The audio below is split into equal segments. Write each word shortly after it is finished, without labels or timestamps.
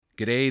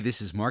G'day,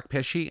 this is Mark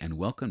Pesce, and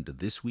welcome to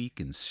This Week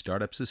in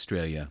Startups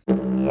Australia.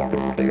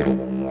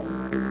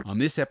 On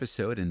this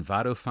episode,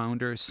 Envato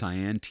founder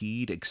Cyan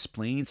Teed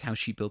explains how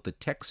she built a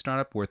tech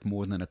startup worth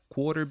more than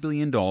 $250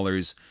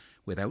 million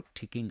without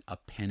taking a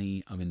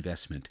penny of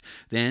investment.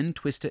 Then,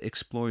 Twista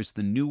explores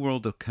the new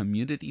world of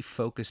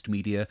community-focused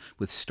media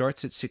with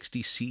Starts at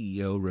 60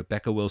 CEO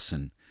Rebecca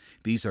Wilson.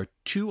 These are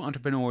two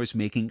entrepreneurs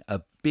making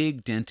a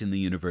big dent in the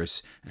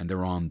universe, and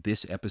they're on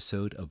this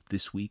episode of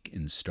This Week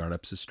in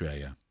Startups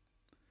Australia.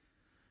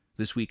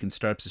 This Week in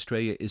Startups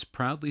Australia is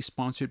proudly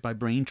sponsored by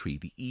Braintree,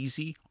 the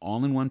easy,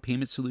 all-in-one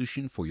payment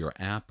solution for your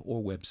app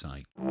or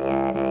website.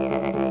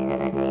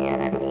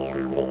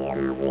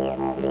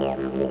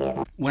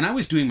 When I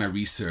was doing my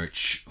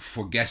research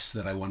for guests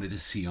that I wanted to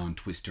see on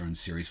Twista and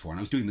Series 4, and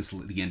I was doing this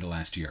at the end of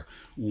last year,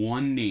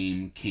 one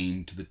name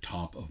came to the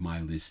top of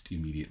my list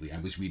immediately. I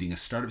was reading a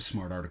Startup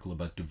Smart article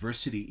about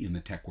diversity in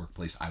the tech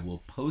workplace. I will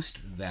post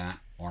that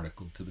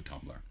article to the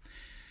Tumblr.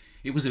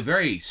 It was a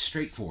very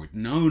straightforward,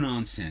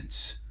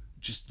 no-nonsense,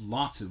 just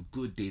lots of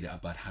good data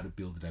about how to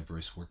build a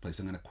diverse workplace.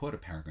 I'm going to quote a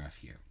paragraph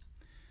here.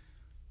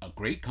 A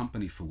great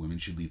company for women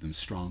should leave them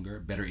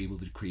stronger, better able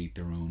to create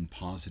their own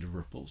positive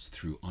ripples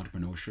through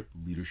entrepreneurship,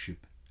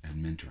 leadership,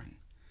 and mentoring.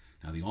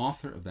 Now, the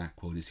author of that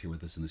quote is here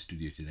with us in the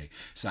studio today.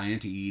 Cyan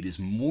Teed is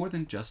more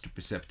than just a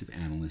perceptive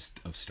analyst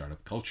of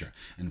startup culture.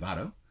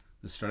 Envato,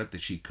 the startup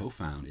that she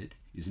co-founded,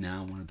 is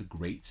now one of the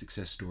great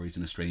success stories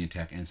in Australian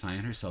tech, and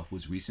Cyan herself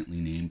was recently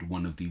named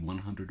one of the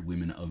 100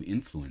 Women of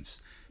Influence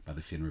by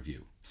the Fin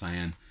Review.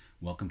 Cyan,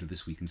 welcome to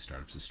This Week in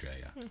Startups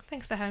Australia.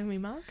 Thanks for having me,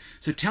 Mark.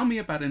 So tell me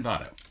about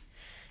Envato.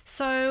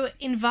 So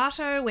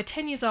Envato, we're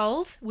 10 years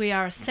old. We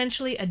are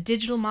essentially a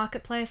digital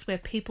marketplace where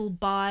people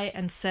buy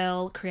and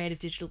sell creative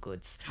digital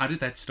goods. How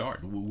did that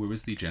start? Where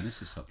was the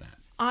genesis of that?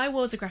 I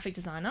was a graphic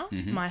designer.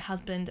 Mm-hmm. My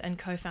husband and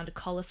co-founder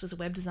Collis was a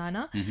web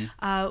designer.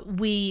 Mm-hmm.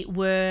 We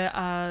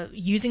were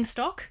using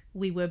stock.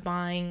 We were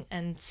buying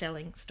and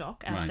selling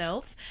stock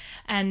ourselves.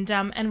 Right.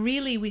 And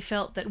really we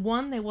felt that,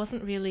 one, there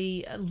wasn't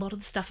really a lot of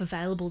the stuff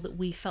available that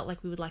we felt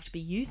like we would like to be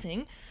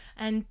using.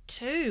 And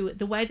two,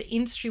 the way the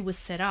industry was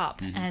set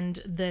up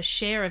and the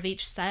share of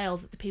each sale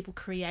that the people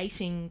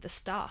creating the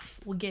stuff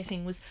were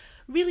getting was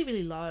really,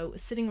 really low. It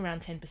was sitting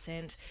around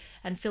 10%.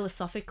 And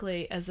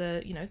philosophically, as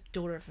a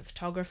daughter of a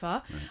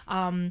photographer,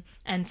 and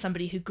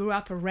somebody who grew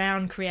up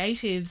around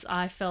creatives,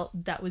 I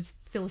felt that was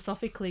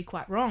philosophically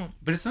quite wrong.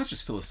 But it's not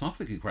just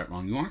philosophically quite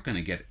wrong. You aren't going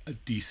to get a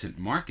decent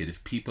market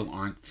if people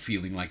aren't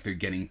feeling like they're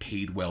getting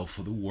paid well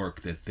for the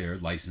work that they're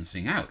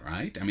licensing out,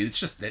 right? I mean, it's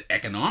just that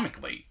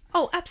economically.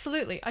 Oh,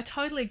 absolutely. I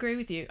totally agree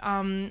with you.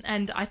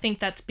 And I think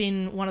that's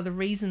been one of the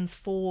reasons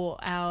for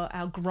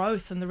our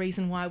growth, and the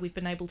reason why we've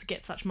been able to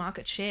get such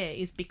market share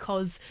is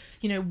because,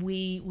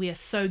 we are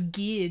so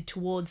geared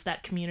towards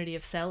that community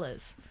of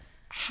sellers.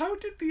 How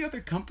did the other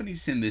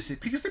companies in this,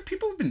 because the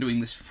people have been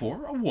doing this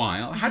for a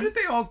while, how did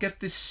they all get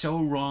this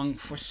so wrong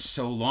for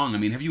so long? I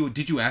mean,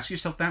 did you ask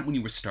yourself that when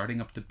you were starting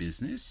up the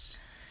business?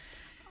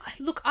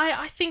 Look,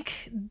 I think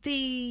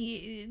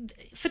the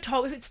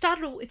photography,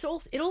 it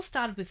all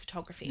started with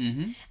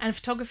photography. And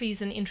photography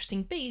is an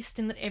interesting beast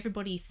in that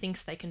everybody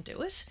thinks they can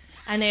do it,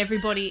 and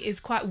everybody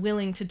is quite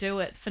willing to do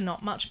it for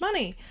not much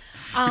money.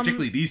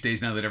 Particularly these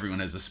days, now that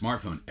everyone has a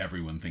smartphone,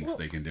 everyone thinks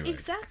they can do it.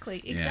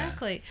 Exactly.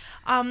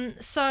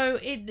 So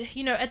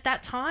at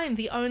that time,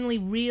 the only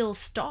real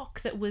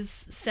stock that was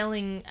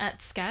selling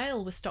at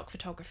scale was stock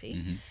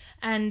photography,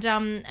 and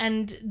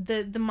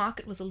the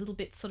market was a little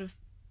bit sort of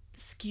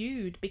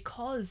skewed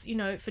because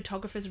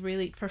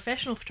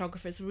professional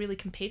photographers were really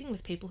competing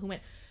with people who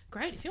went,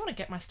 great, if you want to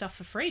get my stuff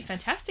for free,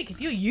 fantastic,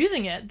 if you're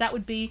using it, that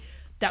would be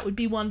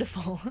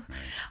wonderful.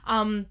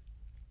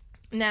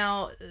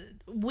 Now,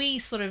 we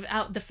sort of,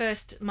 the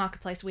first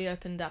marketplace we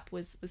opened up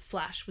was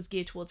Flash, was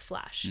geared towards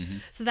Flash.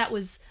 So that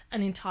was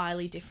an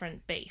entirely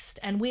different beast.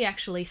 And we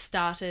actually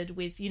started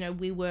with,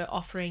 we were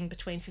offering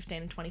between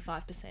 15 and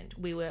 25%.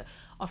 We were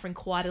offering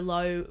quite a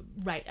low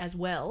rate as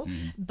well.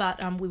 But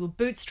we were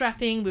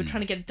bootstrapping, we were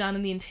trying to get it done,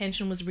 and the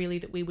intention was really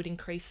that we would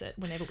increase it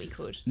whenever we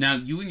could. Now,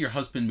 you and your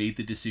husband made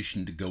the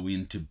decision to go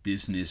into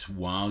business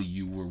while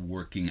you were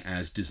working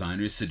as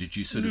designers. So did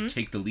you sort of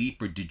take the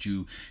leap, or did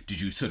you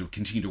sort of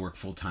continue to work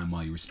full-time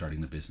while you were starting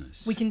the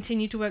business? We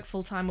continued to work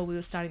full-time while we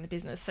were starting the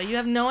business. So you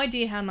have no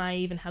idea how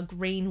naive and how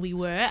green we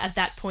were at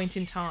that point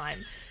in time.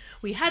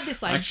 We had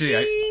this idea. Actually,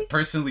 I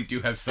personally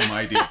do have some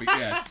idea, but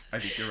yes, I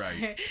think you're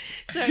right.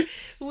 So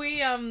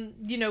we,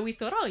 we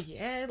thought, oh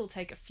yeah, it'll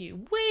take a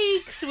few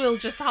weeks. We'll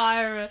just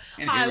hire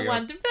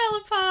one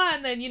developer,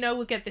 and then,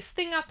 we'll get this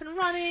thing up and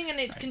running, and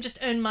it can just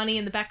earn money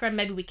in the background.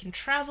 Maybe we can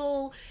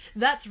travel.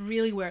 That's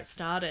really where it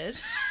started.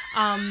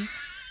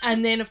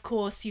 And then, of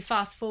course, you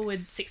fast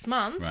forward 6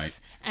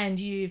 months, and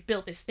you've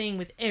built this thing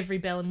with every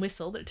bell and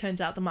whistle that it turns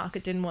out the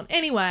market didn't want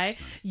anyway.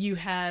 You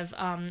have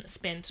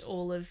spent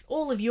all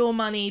of your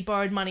money,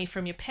 borrowed money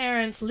from your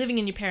parents, living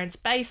in your parents'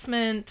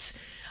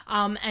 basement,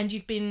 and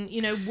you've been,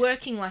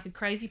 working like a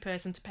crazy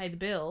person to pay the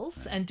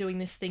bills and doing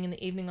this thing in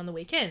the evening on the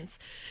weekends.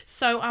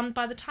 So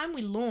by the time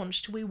we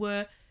launched, we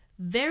were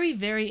very,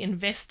 very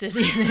invested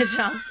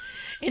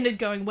in it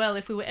going well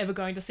if we were ever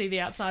going to see the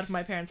outside of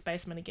my parents'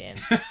 basement again.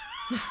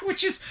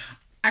 Which is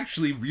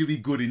actually really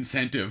good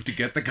incentive to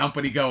get the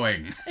company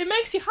going. It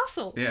makes you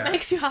hustle. Yeah. It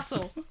makes you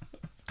hustle.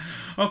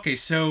 Okay,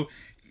 so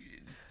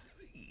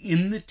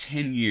in the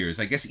 10 years,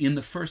 I guess in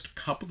the first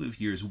couple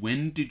of years,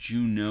 when did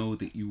you know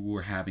that you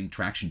were having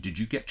traction? Did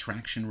you get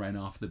traction right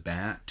off the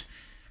bat?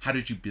 How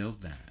did you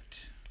build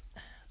that?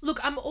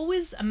 Look, I'm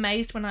always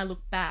amazed when I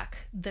look back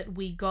that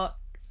we got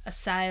a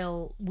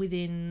sale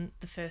within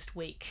the first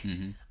week,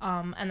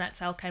 and that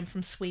sale came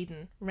from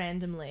Sweden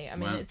randomly. I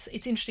mean, it's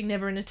interesting.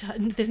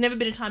 There's never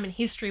been a time in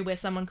history where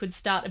someone could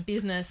start a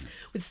business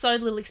with so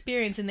little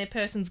experience in their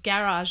person's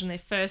garage, and their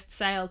first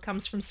sale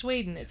comes from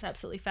Sweden. It's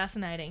absolutely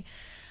fascinating.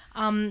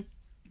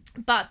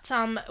 But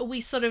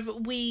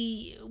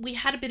we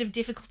had a bit of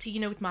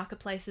difficulty, with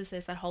marketplaces.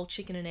 There's that whole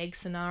chicken and egg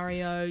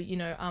scenario,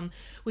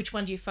 which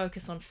one do you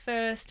focus on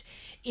first?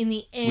 In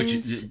the end... Which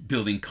is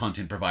building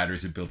content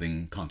providers or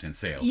building content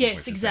sales.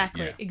 Yes,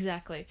 exactly,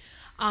 exactly.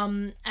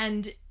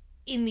 And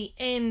in the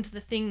end,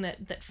 the thing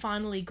that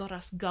finally got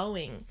us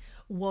going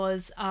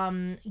was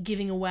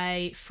giving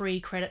away free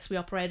credits. We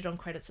operated on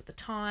credits at the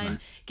time,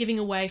 giving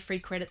away free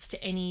credits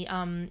to any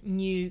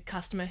new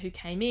customer who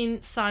came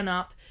in, sign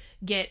up,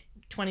 get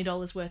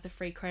 $20 worth of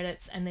free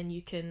credits, and then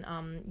you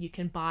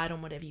can buy it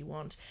on whatever you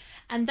want.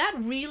 And that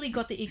really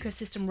got the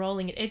ecosystem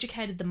rolling. It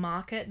educated the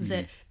market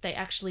that they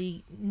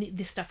actually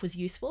this stuff was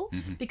useful,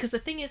 because the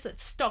thing is that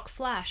stock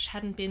flash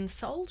hadn't been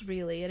sold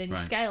really at any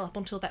scale up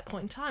until that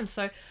point in time.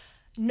 So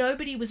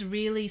nobody was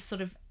really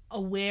sort of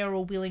aware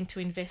or willing to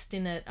invest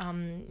in it.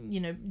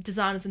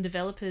 Designers and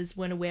developers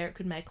weren't aware it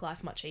could make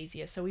life much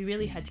easier. So we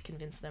really had to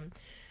convince them.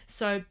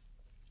 So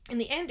in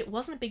the end, it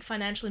wasn't a big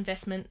financial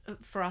investment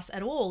for us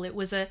at all. It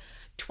was a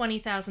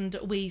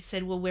 $20,000. We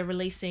said, well, we're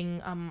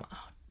releasing, I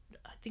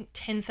think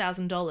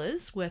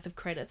 $10,000 worth of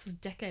credits. It was a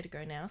decade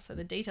ago now, so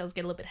the details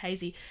get a little bit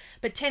hazy.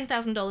 But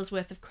 $10,000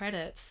 worth of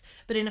credits.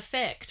 But in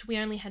effect, we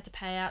only had to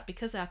pay out,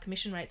 because our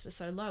commission rates were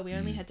so low, we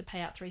only had to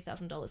pay out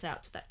 $3,000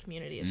 out to that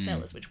community of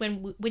sellers, which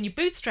when you're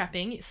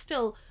bootstrapping, it's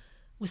still...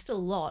 was still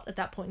a lot at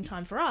that point in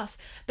time for us,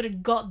 but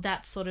it got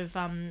that sort of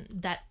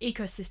that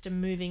ecosystem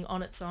moving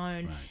on its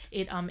own.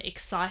 It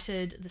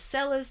excited the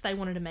sellers. They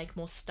wanted to make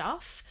more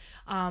stuff,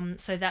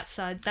 so that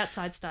side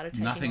started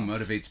taking Nothing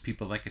off. motivates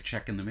people like a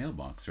check in the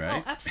mailbox,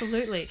 right? Oh,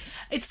 absolutely.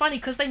 It's funny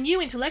because they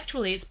knew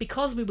intellectually it's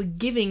because we were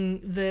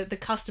giving the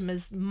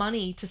customers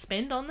money to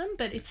spend on them,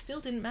 but it still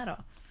didn't matter.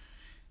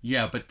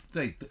 Yeah, but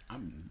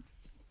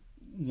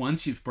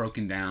once you've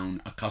broken down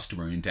a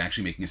customer into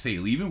actually making a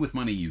sale, even with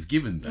money you've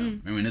given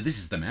them, I mean, this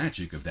is the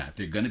magic of that.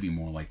 They're going to be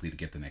more likely to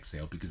get the next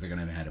sale because they're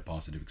going to have had a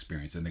positive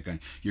experience, and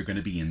you're going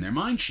to be in their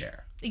mind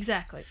share.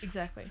 Exactly.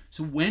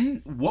 So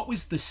what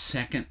was the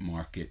second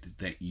market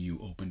that you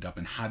opened up,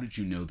 and how did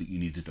you know that you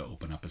needed to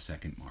open up a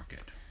second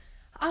market?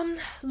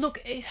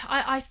 Look,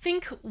 I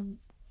think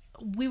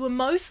we were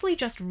mostly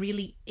just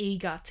really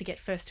eager to get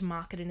first to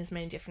market in as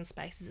many different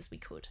spaces as we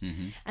could.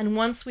 And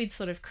once we'd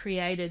sort of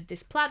created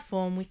this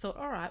platform, we thought,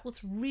 all right, well,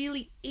 it's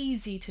really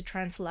easy to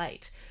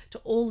translate to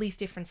all these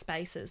different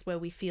spaces where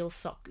we feel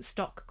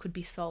stock could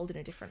be sold in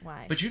a different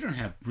way. But you don't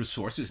have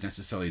resources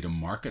necessarily to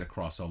market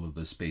across all of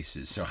those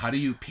spaces. So how do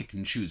you pick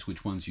and choose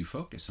which ones you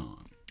focus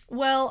on?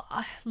 Well,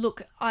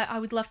 look, I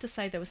would love to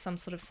say there was some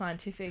sort of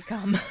scientific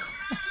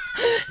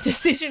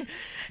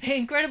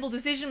incredible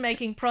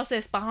decision-making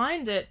process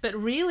behind it, but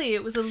really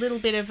it was a little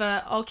bit of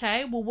a,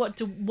 okay, well,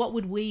 what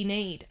would we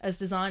need as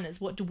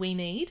designers? What do we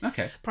need?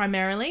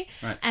 Primarily?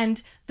 Right.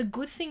 And the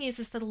good thing is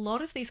that a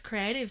lot of these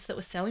creatives that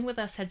were selling with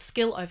us had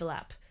skill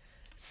overlap.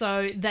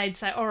 So they'd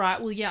say, all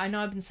right, well, yeah, I know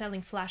I've been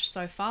selling Flash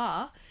so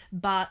far,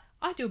 but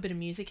I do a bit of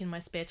music in my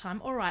spare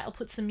time. All right, I'll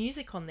put some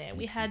music on there.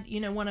 We had,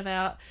 one of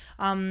our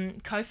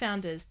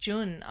co-founders,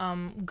 Jun,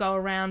 go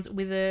around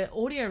with an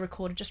audio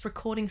recorder, just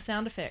recording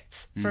sound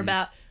effects for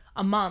about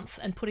a month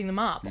and putting them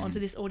up onto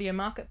this audio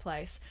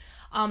marketplace.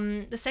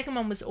 The second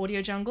one was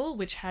Audio Jungle,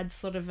 which had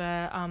sort of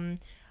a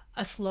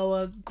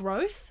slower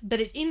growth,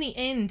 but in the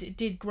end, it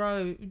did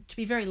grow to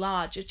be very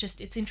large.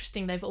 It's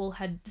interesting. They've all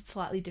had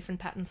slightly different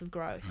patterns of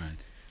growth. Right.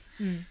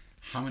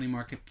 How many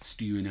markets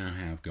do you now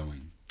have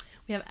going?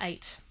 We have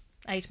 8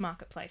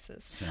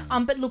 marketplaces. So.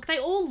 But look, they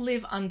all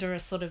live under a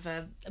sort of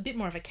a bit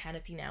more of a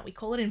canopy now. We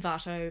call it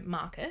Envato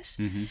Market.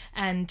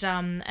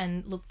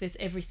 And look, there's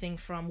everything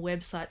from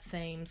website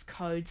themes,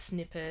 code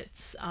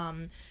snippets,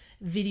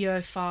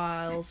 video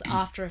files,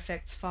 After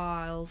Effects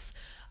files,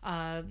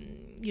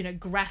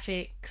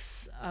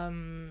 graphics,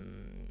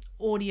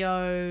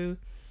 audio.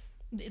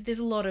 There's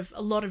a lot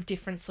of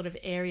different sort of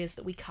areas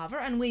that we cover,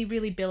 and we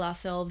really bill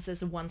ourselves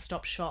as a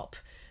one-stop shop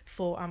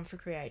for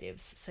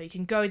creatives. So you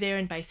can go there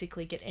and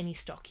basically get any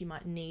stock you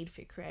might need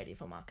for your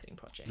creative or marketing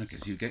projects. Okay,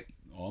 so you get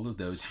all of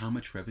those. How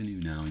much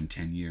revenue now in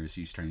 10 years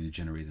are you starting to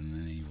generate on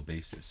an annual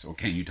basis? Or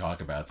can you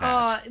talk about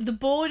that? The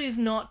board is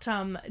not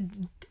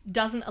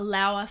doesn't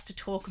allow us to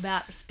talk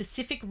about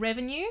specific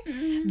revenue,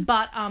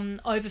 but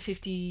over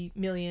 50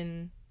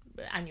 million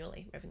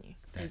annually revenue.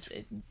 It's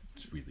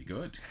really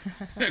good.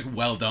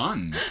 Well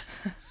done.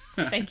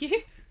 Thank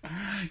you.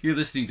 You're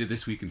listening to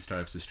This Week in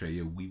Startups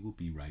Australia. We will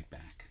be right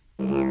back.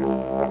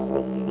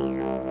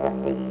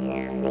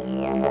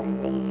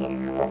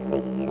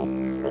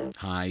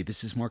 Hi,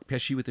 this is Mark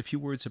Pesce with a few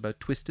words about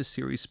Twista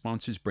Series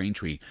sponsors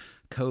Braintree,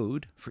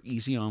 code for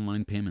easy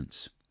online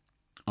payments.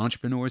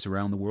 Entrepreneurs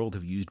around the world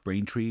have used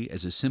Braintree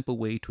as a simple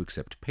way to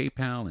accept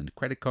PayPal and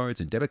credit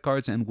cards and debit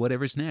cards and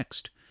whatever's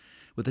next.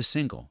 With a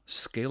single,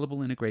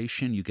 scalable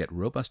integration, you get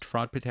robust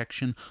fraud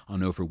protection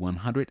on over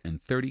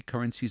 130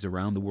 currencies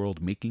around the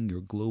world, making your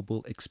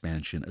global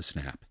expansion a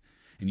snap.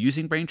 And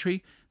using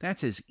Braintree,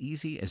 that's as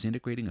easy as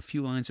integrating a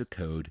few lines of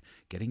code,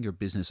 getting your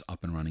business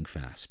up and running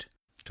fast.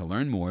 To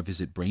learn more,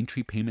 visit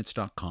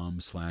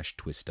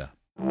BraintreePayments.com/Twista.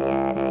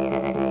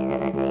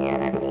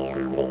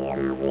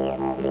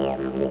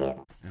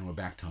 And we're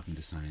back talking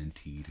to Cyan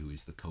Teed, who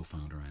is the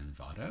co-founder of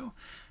Envato.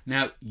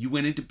 Now, you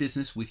went into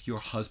business with your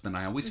husband.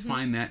 I always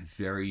find that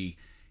very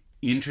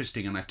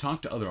interesting, and I've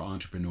talked to other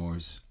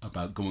entrepreneurs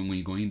about when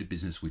you're going into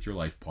business with your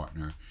life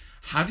partner.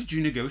 How did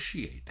you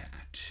negotiate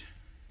that?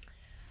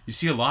 You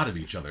see a lot of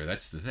each other.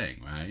 That's the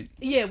thing, right?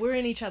 Yeah, we're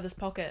in each other's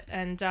pocket,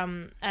 and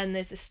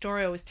there's a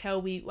story I always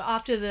tell. We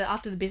after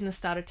the business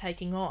started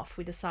taking off,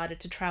 we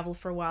decided to travel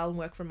for a while and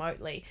work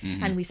remotely,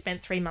 and we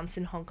spent 3 months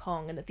in Hong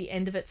Kong. And at the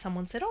end of it,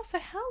 someone said, "Oh, so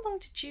how long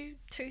did you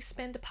two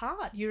spend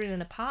apart? You're in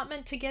an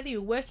apartment together.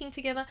 You're working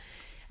together."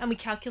 And we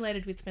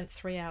calculated we'd spent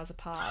 3 hours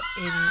apart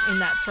in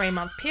that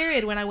 3-month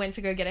period when I went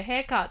to go get a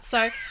haircut.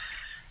 So it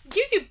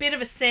gives you a bit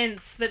of a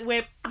sense that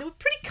we're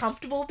pretty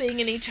comfortable being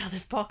in each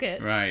other's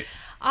pockets. Right.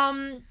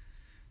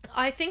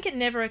 I think it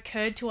never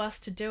occurred to us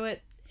to do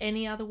it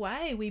any other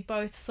way. We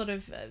both sort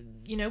of,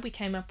 we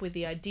came up with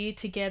the idea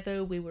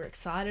together. We were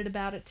excited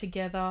about it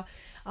together.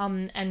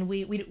 And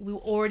we were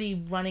already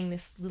running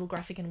this little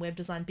graphic and web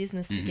design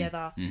business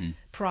together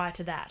prior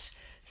to that.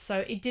 So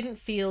it didn't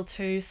feel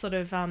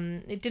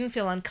it didn't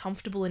feel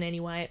uncomfortable in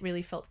any way. It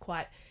really felt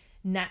quite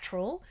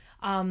natural.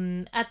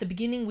 At the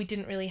beginning, we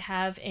didn't really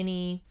have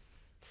any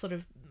sort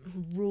of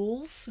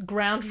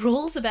ground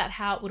rules about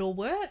how it would all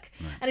work.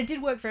 Right. And it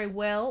did work very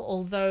well,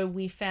 although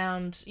we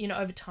found,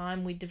 over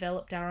time we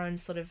developed our own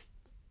sort of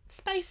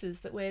spaces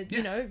that we're,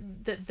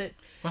 that...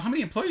 Well, how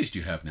many employees do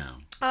you have now?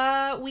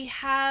 We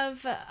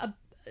have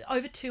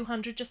over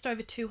 200, just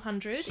over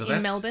 200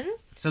 in Melbourne.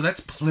 So that's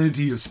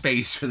plenty of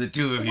space for the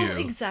two of you.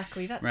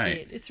 Exactly, that's right.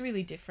 It. It's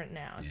really different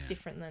now. It's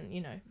different than,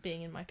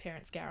 being in my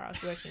parents'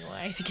 garage working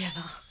away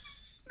together.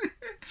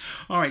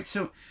 All right,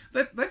 so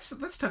let's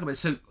talk about.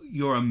 So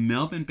you're a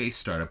Melbourne-based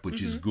startup,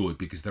 which is good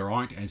because there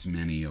aren't as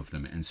many of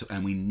them,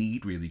 and we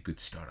need really good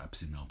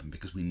startups in Melbourne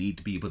because we need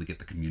to be able to get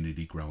the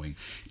community growing.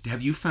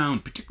 Have you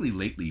found, particularly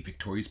lately,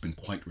 Victoria's been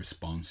quite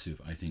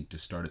responsive, I think, to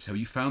startups. Have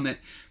you found that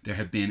there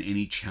have been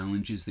any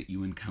challenges that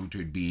you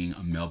encountered being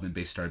a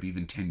Melbourne-based startup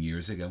even 10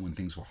 years ago when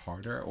things were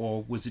harder,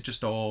 or was it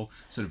just all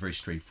sort of very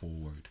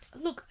straightforward?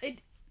 Look,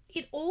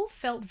 it all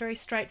felt very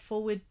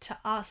straightforward to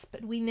us,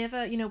 but we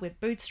never, we're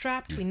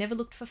bootstrapped. We never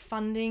looked for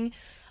funding.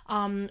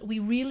 We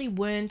really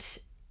weren't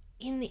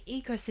in the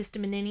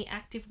ecosystem in any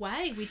active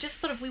way. We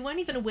just we weren't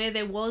even aware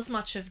there was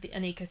much of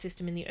an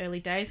ecosystem in the early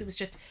days. It was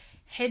just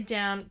head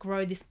down,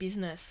 grow this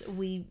business.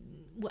 We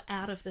were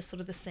out of the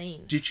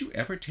scene. Did you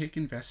ever take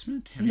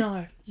investment?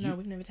 No,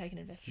 we've never taken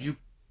investment.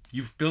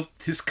 You've built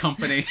this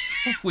company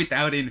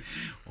without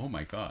oh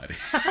my God.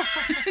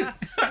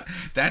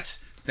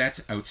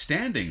 That's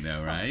outstanding,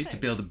 though, right? Thanks. To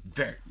build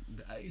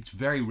it's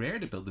very rare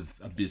to build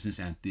a business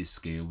at this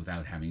scale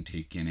without having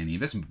taken any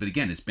investment. But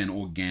again, it's been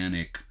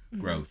organic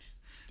growth.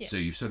 Yeah. So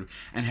you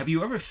and have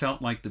you ever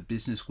felt like the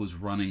business was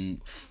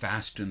running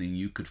faster than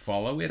you could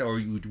follow it, or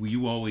were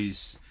you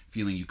always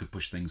feeling you could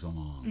push things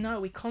along? No,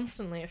 we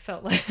constantly have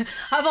felt like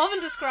I've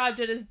often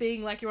described it as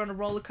being like you're on a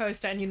roller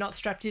coaster and you're not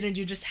strapped in and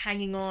you're just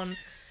hanging on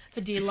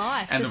for dear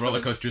life. And the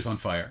roller coaster's on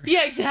fire.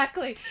 Yeah,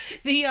 exactly.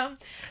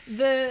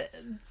 The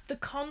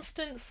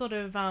constant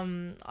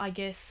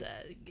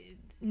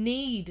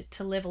need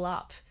to level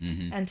up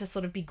and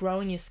to be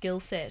growing your skill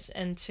set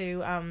and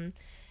to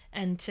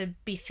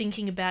be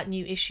thinking about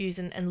new issues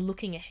and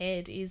looking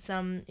ahead is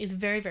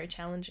very, very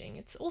challenging.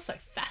 It's also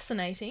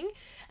fascinating,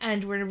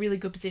 and we're in a really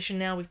good position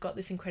now. We've got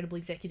this incredible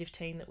executive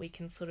team that we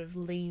can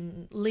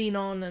lean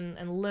on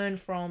and learn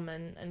from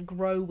and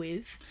grow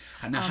with.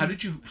 Now, how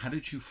did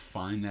you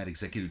find that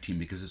executive team?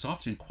 Because it's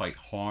often quite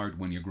hard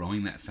when you're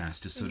growing that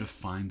fast to sort of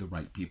find the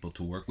right people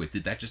to work with.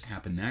 Did that just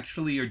happen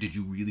naturally, or did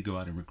you really go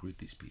out and recruit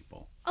these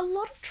people? A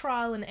lot of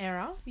trial and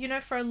error.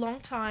 For a long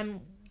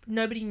time,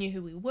 nobody knew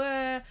who we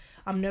were.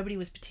 Nobody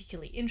was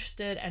particularly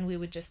interested, and we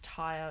would just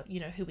hire,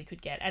 who we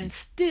could get. And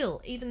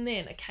still, even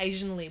then,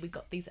 occasionally we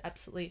got these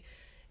absolutely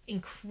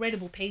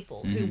incredible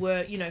people who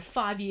were,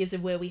 5 years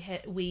of where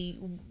we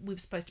were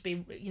supposed to be,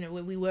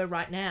 where we were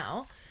right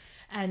now.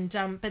 And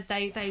but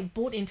they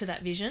bought into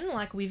that vision.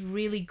 Like, we've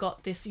really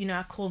got this,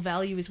 our core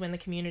value is when the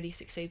community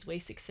succeeds, we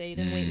succeed.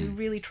 And we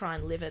really try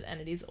and live it.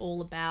 And it is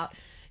all about,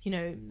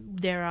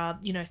 there are,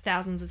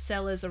 thousands of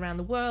sellers around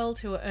the world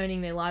who are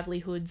earning their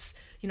livelihoods,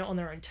 on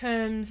their own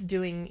terms,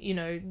 doing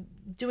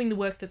the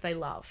work that they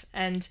love.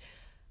 And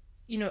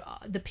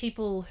the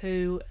people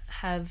who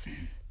have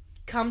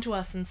come to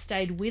us and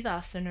stayed with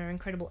us and are an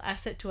incredible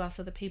asset to us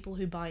are the people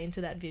who buy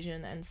into that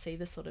vision and see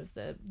the sort of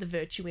the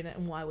virtue in it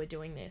and why we're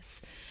doing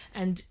this.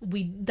 And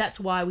that's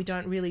why we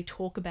don't really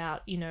talk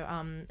about, we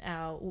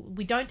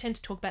don't tend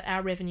to talk about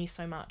our revenue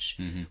so much.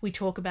 Mm-hmm. We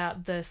talk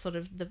about the sort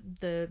of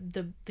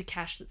the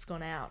cash that's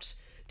gone out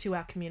to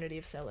our community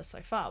of sellers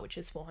so far, which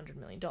is $400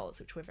 million,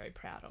 which we're very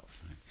proud of.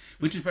 Right.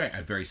 Which is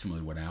very similar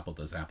to what Apple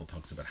does. Apple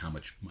talks about how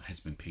much has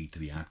been paid to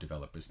the app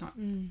developers, not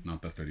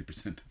the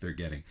 30% that they're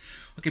getting.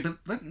 Okay, but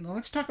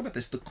let's talk about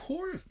this. The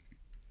core of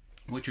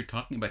what you're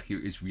talking about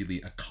here is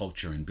really a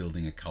culture and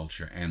building a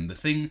culture. And the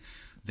thing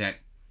that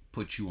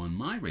put you on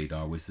my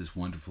radar was this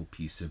wonderful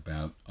piece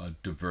about a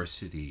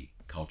diversity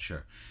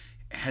culture.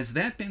 Has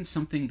that been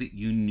something that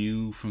you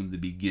knew from the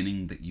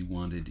beginning that you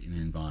wanted in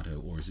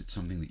Envato, or is it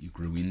something that you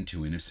grew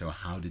into? And if so,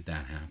 how did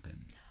that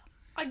happen?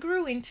 I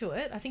grew into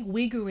it. I think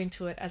we grew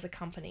into it as a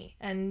company.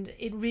 And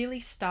it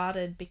really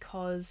started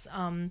because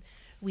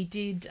we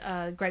did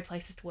Great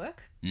Places to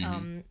Work.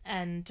 Mm-hmm.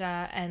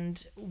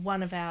 And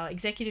one of our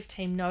executive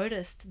team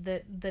noticed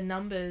that the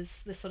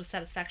numbers, the sort of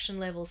satisfaction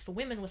levels for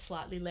women were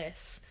slightly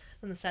less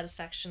than the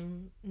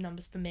satisfaction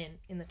numbers for men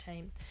in the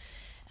team.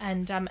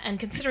 And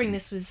considering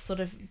this was sort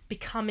of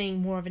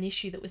becoming more of an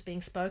issue that was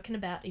being spoken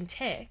about in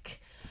tech,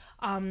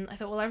 I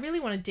thought, well, I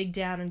really want to dig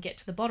down and get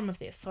to the bottom of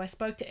this. So I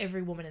spoke to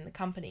every woman in the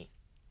company.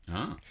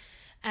 Ah.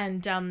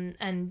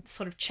 And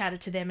sort of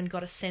chatted to them and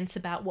got a sense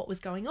about what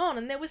was going on.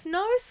 And there was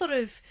no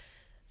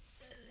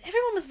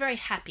everyone was very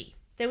happy.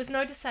 There was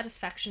no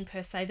dissatisfaction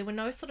per se. There were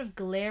no sort of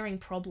glaring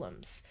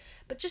problems.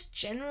 But just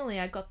generally,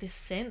 I got this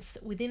sense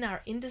that within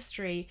our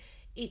industry,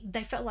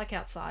 they felt like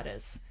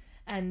outsiders.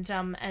 And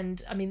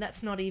I mean,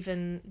 that's not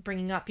even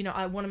bringing up,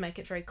 I want to make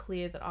it very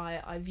clear that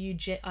I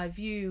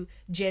view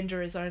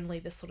gender as only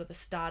the sort of the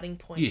starting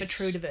point for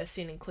true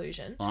diversity and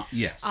inclusion.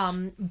 Yes.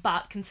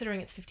 But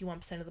considering it's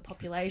 51% of the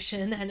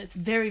population and it's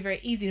very,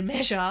 very easy to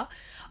measure.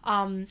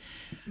 And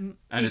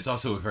it's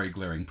also a very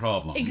glaring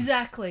problem.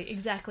 Exactly.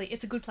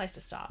 It's a good place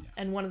to start. Yeah.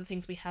 And one of the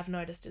things we have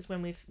noticed is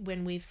when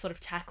we've sort of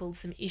tackled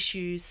some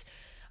issues,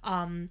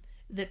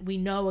 that we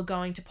know are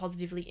going to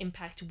positively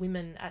impact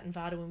women at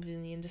Envato and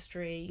within the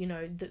industry,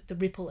 the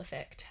ripple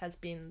effect has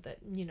been that,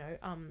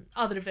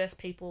 other diverse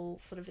people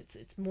sort of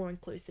it's more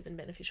inclusive and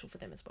beneficial for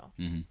them as well.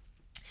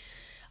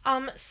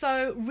 Mm-hmm.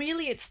 So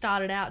really it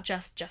started out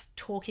just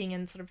talking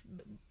and sort of,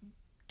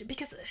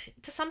 because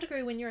to some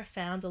degree when you're a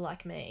founder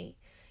like me,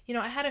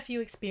 I had a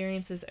few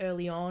experiences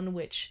early on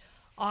which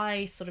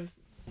I sort of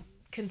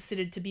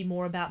considered to be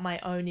more about my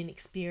own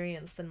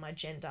inexperience than my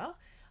gender.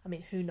 I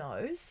mean, who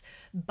knows?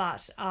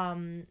 But I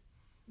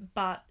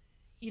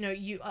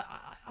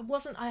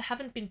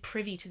haven't been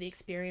privy to the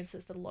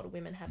experiences that a lot of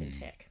women have in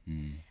tech.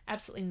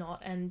 Absolutely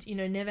not. And,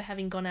 never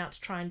having gone out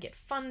to try and get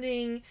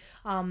funding,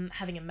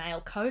 having a male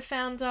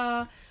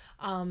co-founder,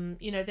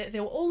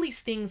 there were all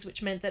these things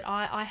which meant that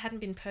I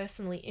hadn't been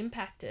personally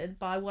impacted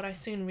by what I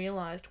soon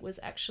realized was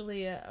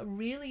actually a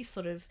really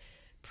sort of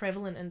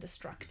prevalent and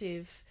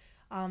destructive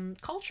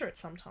culture at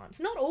sometimes.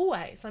 Not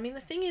always. I mean, the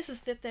thing is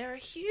that there are a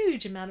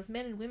huge amount of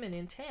men and women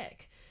in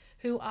tech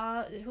who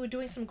are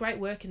doing some great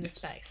work in this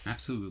space.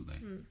 Absolutely.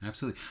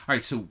 Absolutely. All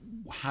right, so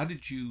how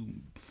did you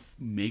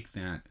make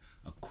that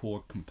a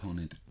core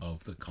component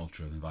of the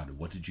culture of Envato?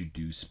 What did you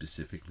do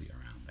specifically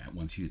around that?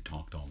 Once you had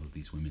talked to all of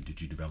these women, did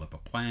you develop a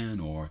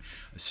plan or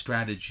a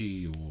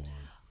strategy or...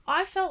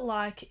 I felt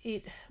like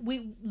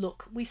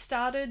we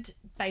started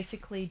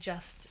basically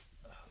just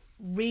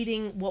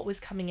reading what was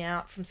coming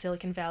out from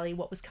Silicon Valley,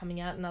 what was coming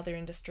out in other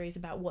industries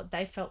about what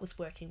they felt was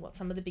working, what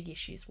some of the big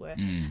issues were.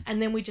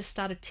 And then we just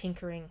started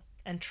tinkering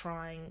and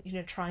trying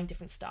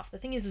different stuff. The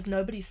thing is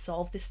nobody's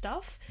solved this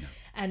stuff. Yeah.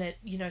 And it,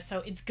 so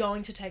it's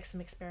going to take some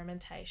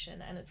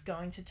experimentation and it's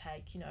going to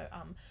take,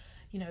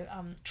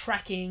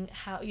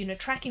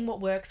 tracking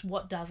what works,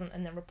 what doesn't,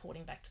 and then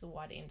reporting back to the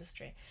wider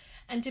industry.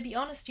 And to be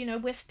honest,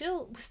 we're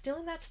still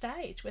in that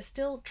stage. We're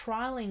still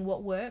trialing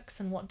what works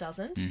and what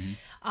doesn't.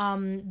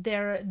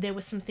 There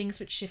were some things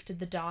which shifted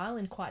the dial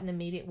in quite an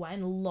immediate way,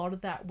 and a lot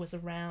of that was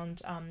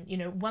around,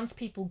 once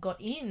people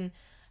got in,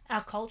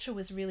 our culture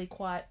was really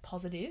quite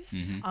positive.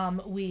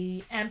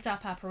 We amped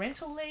up our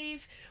parental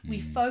leave. We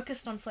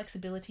focused on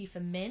flexibility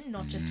for men,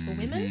 not just for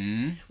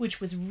women,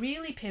 which was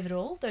really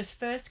pivotal. Those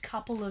first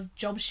couple of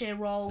job share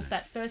roles,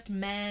 that first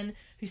man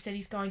who said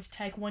he's going to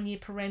take 1 year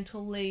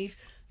parental leave,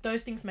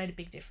 those things made a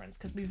big difference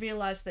because we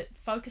realized that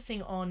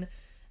focusing on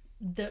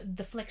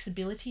the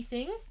flexibility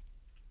thing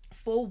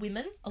for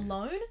women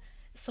alone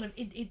sort of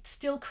it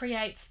still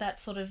creates that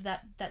sort of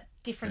that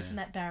difference and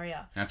that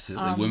barrier.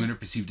 Absolutely. Women are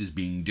perceived as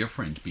being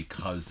different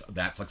because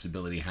that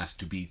flexibility has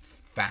to be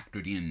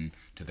factored in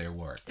to their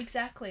work.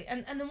 Exactly.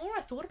 And the more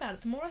I thought about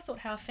it, the more I thought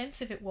how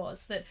offensive it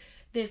was that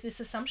there's this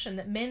assumption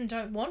that men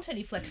don't want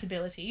any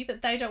flexibility,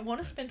 that they don't want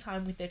to spend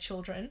time with their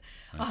children,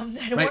 they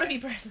don't want to be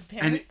present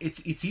parents. And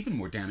it's even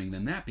more damning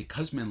than that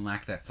because men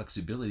lack that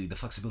flexibility. The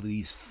flexibility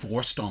is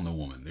forced on the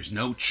woman. There's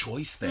no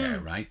choice there,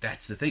 right?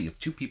 That's the thing. If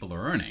two people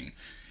are earning,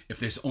 if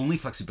there's only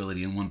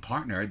flexibility in one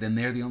partner, then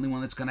they're the only one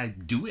that's going to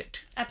do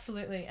it.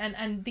 Absolutely.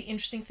 And the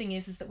interesting thing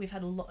is that we've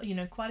had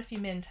quite a few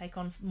men take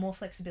on more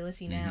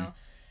flexibility now.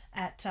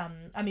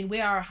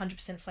 We are a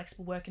 100%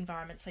 flexible work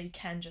environment, so you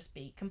can just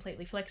be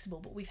completely flexible,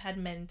 but we've had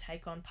men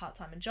take on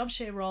part-time and job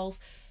share roles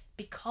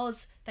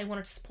because they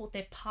wanted to support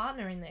their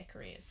partner in their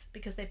careers,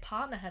 because their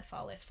partner had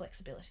far less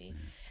flexibility.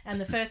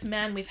 And the first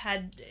man we've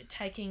had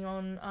taking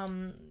on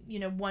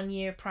 1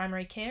 year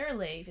primary care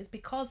leave is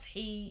because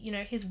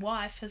his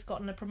wife has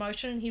gotten a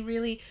promotion, and he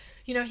really,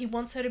 he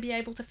wants her to be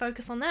able to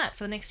focus on that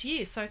for the next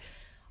year. So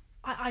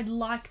I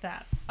like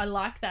that. I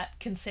like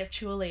that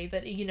conceptually,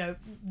 that,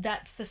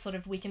 that's the sort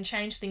of, we can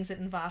change things at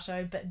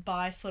Envato, but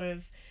by sort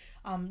of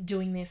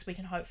doing this, we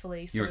can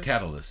hopefully... You're a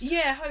catalyst.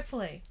 Yeah,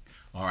 hopefully.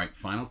 All right,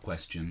 final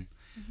question.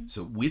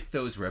 So with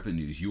those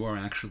revenues, you are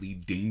actually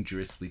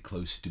dangerously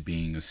close to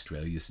being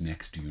Australia's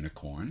next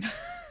unicorn.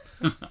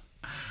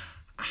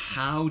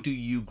 How do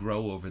you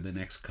grow over the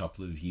next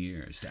couple of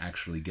years to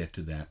actually get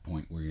to that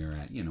point where you're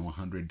at,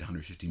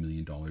 $150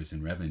 million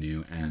in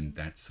revenue, and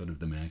that's sort of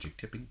the magic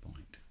tipping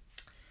point?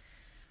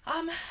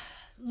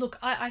 Look,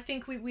 I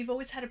think we've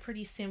always had a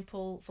pretty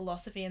simple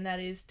philosophy, and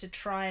that is to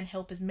try and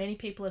help as many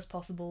people as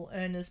possible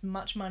earn as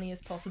much money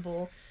as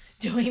possible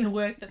doing the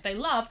work that they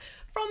love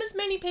from as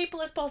many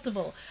people as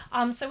possible.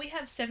 So we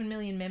have 7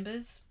 million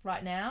members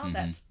right now.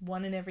 That's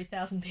 1 in every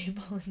 1,000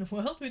 people in the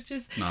world, which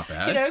is not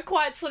bad.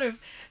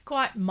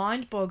 Quite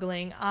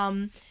mind-boggling.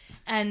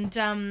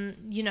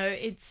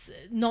 It's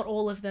not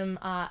all of them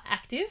are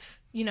active.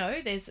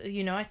 There's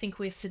I think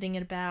we're sitting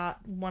at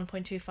about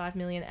 1.25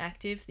 million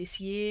active this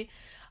year.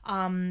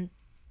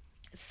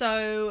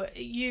 So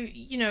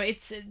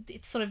it's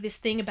sort of this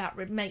thing about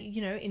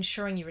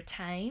ensuring you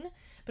retain,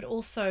 but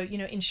also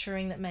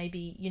ensuring that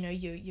maybe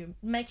you're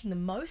making the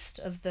most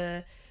of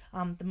the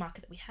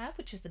market that we have,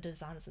 which is the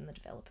designers and the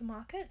developer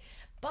market.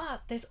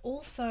 But there's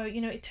also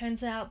it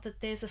turns out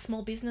that there's a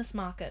small business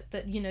market,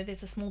 that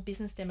there's a small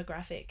business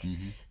demographic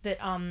that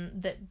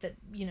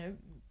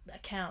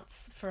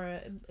accounts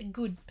for a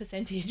good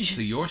percentage.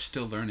 So you're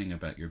still learning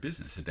about your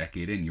business a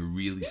decade in. You're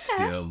really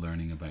still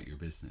learning about your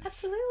business.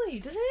 Absolutely.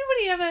 Does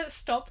anybody ever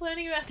stop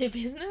learning about their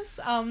business?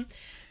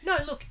 No,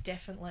 look,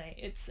 definitely.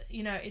 It's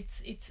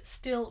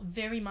still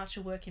very much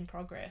a work in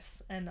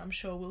progress, and I'm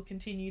sure will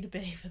continue to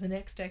be for the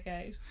next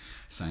decade.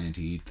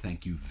 Sayanti Eid,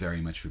 thank you very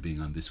much for being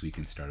on This Week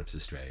in Startups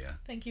Australia.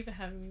 Thank you for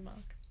having me,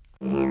 Mark.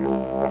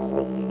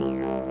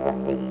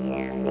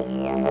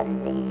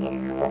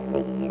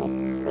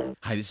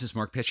 Hi, this is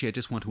Mark Pesce. I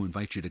just want to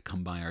invite you to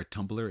come by our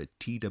Tumblr at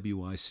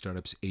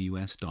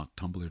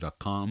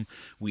twistartupsaus.tumblr.com.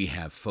 We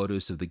have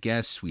photos of the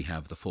guests. We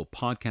have the full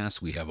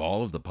podcast. We have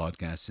all of the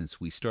podcasts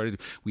since we started.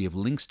 We have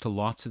links to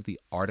lots of the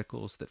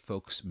articles that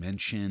folks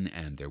mention,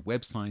 and their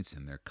websites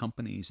and their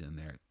companies and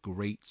their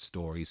great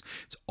stories.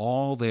 It's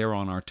all there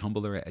on our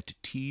Tumblr at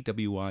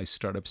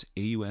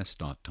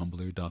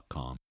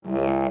twistartupsaus.tumblr.com.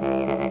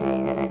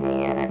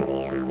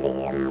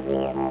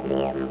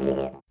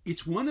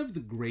 It's one of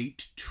the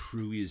great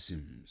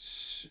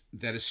truisms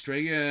that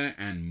Australia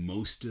and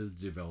most of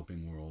the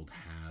developing world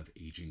have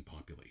aging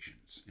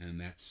populations. And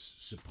that's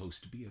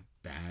supposed to be a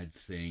bad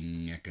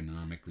thing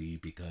economically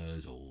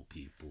because old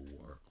people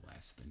work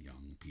less than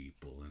young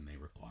people and they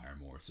require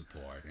more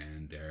support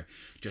and they're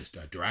just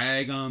a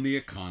drag on the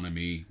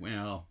economy.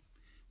 Well,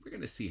 we're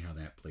going to see how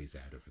that plays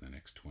out over the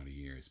next 20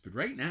 years. But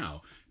right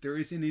now, there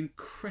is an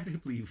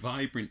incredibly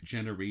vibrant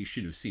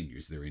generation of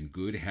seniors. They're in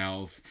good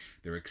health.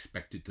 They're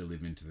expected to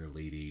live into their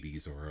late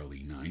 80s or early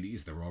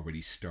 90s. They're already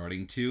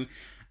starting to.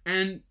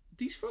 And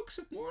these folks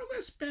have more or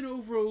less been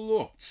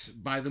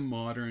overlooked by the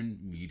modern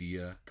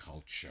media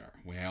culture.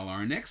 Well,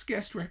 our next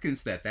guest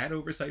reckons that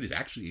oversight is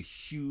actually a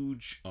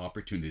huge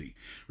opportunity.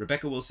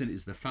 Rebecca Wilson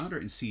is the founder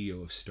and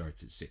CEO of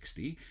Starts at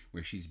 60,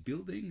 where she's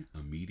building a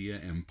media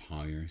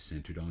empire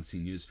centered on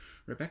seniors.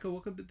 Rebecca,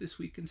 welcome to This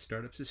Week in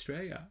Startups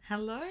Australia.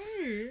 Hello.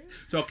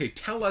 So, okay,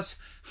 tell us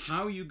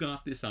how you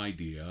got this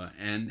idea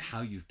and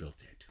how you've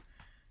built it.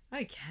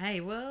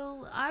 Okay,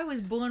 well, I was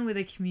born with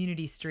a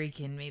community streak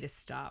in me to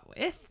start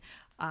with.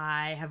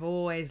 I have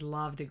always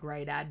loved a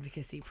great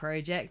advocacy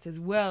project as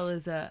well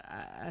as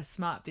a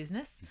smart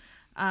business.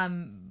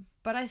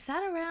 But I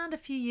sat around a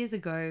few years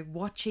ago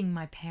watching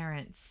my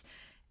parents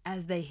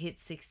as they hit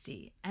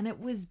 60, and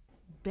it was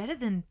better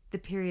than the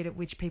period at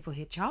which people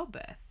hit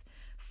childbirth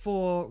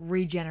for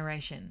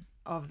regeneration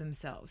of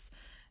themselves.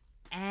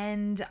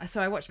 And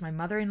so I watched my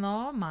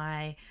mother-in-law,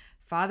 my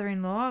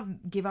father-in-law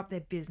give up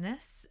their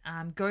business,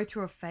 go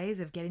through a phase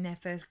of getting their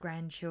first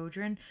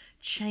grandchildren,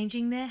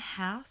 changing their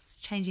house,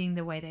 changing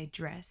the way they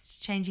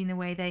dressed, changing the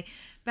way they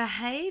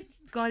behaved,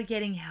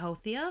 getting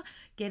healthier,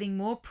 getting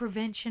more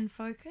prevention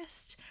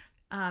focused,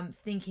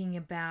 thinking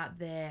about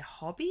their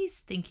hobbies,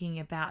 thinking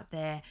about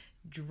their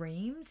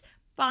dreams,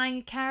 buying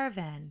a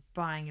caravan,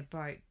 buying a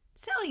boat,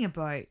 selling a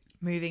boat,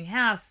 moving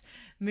house,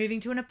 moving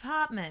to an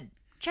apartment,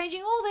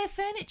 changing all their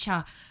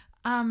furniture.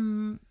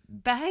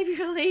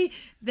 Behaviorally,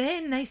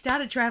 then they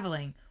started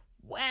traveling.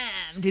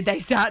 Wham! Did they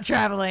start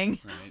traveling?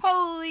 Right.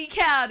 Holy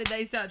cow, did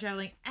they start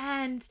traveling?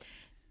 And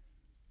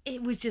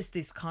it was just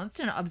this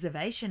constant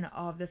observation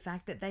of the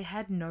fact that they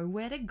had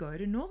nowhere to go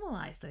to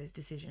normalize those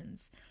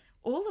decisions.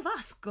 All of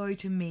us go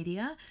to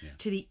media,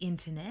 to the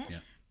internet,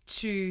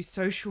 to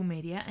social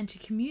media, and to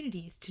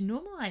communities to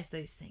normalize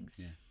those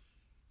things.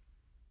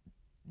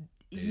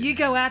 You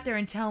go out there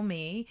and tell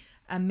me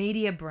a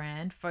media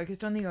brand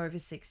focused on the over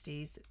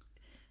 60s.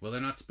 Well, they're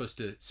not supposed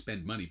to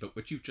spend money, but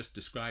what you've just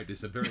described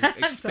is a very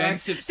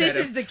expensive set of...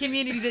 This is the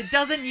community that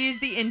doesn't use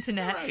the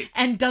internet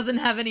and doesn't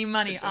have any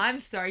money. I'm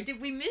sorry.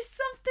 Did we miss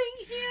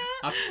something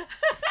here?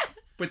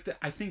 But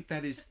I think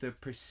that is the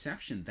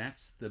perception.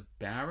 That's the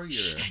barrier.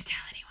 Shh, don't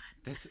tell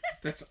anyone.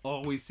 That's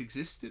always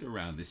existed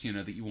around this,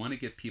 that you want to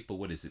get people,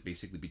 what is it,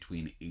 basically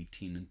between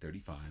 18 and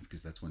 35,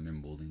 because that's when they're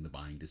molding the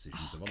buying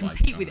decisions of a lifetime.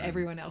 Compete with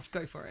everyone else.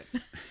 Go for it.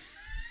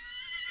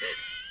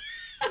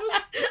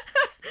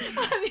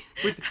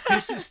 But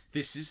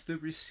this is the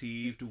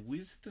received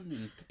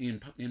wisdom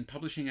in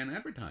publishing and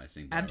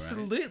advertising. Though,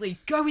 absolutely.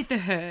 Right? Go with the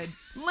herd.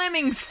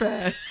 Lemmings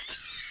first.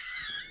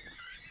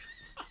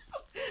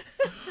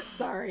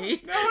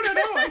 Sorry. No.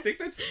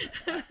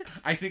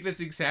 I think that's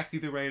exactly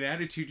the right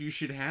attitude you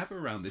should have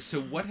around this. So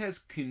what has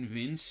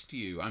convinced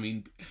you? I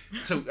mean,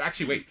 so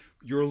actually, wait.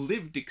 Your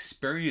lived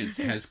experience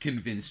has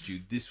convinced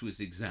you this was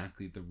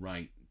exactly the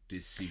right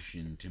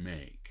decision to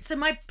make. So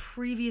my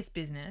previous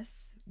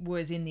business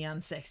was in the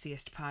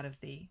unsexiest part of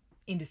the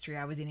industry.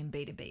 I was in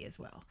B2B as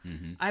well.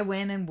 Mm-hmm. I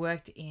went and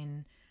worked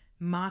in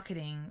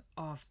marketing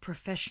of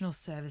professional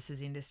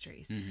services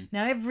industries. Mm-hmm.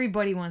 Now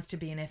everybody wants to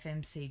be an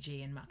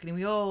FMCG in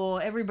marketing.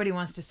 Everybody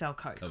wants to sell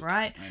Coke,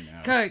 right? I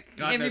know. Coke,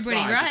 God, everybody,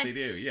 that's right? They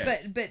do,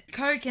 yes. But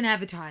Coke and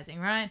advertising,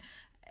 right?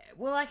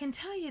 Well, I can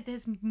tell you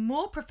there's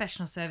more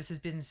professional services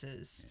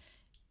businesses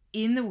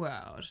in the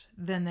world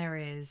than there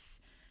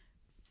is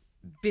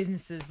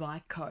businesses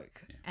like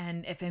Coke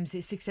and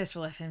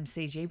successful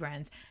FMCG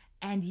brands,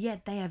 and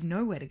yet they have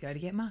nowhere to go to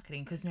get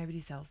marketing because nobody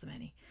sells them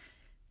any,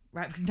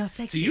 right? Because it's not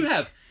sexy.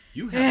 So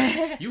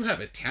you have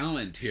a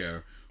talent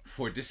here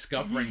for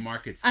discovering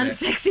markets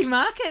unsexy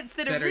markets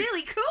that are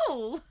really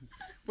cool.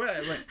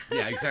 Well, right,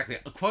 yeah, exactly.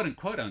 Quote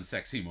unquote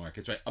unsexy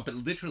markets, right? But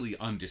literally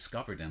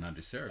undiscovered and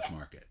underserved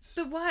markets.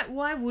 But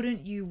why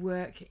wouldn't you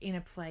work in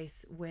a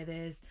place where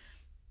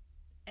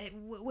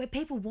where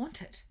people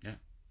want it? Yeah.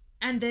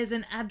 And there's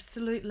an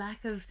absolute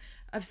lack of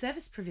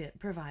service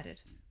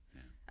provided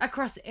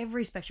across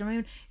every spectrum. I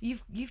mean,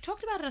 you've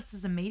talked about us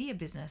as a media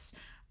business.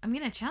 I'm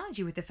going to challenge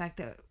you with the fact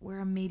that we're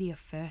a media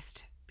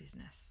first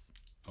business.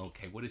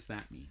 Okay, what does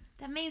that mean?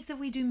 That means that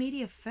we do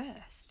media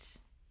first.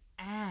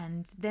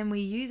 And then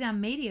we use our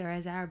media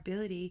as our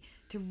ability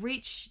to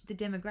reach the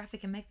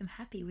demographic and make them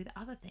happy with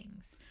other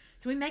things.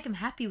 So we make them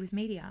happy with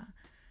media.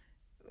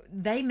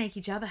 They make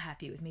each other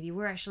happy with media.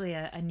 We're actually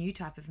a new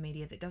type of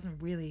media that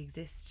doesn't really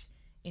exist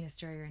in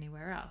Australia or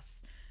anywhere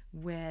else.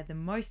 We're the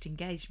most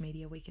engaged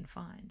media we can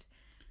find.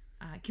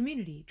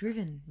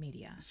 Community-driven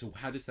media. So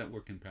how does that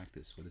work in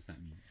practice? What does that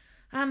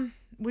mean?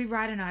 We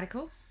write an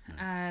article.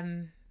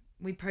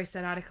 We post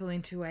that article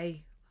into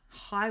a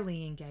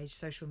highly engaged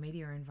social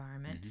media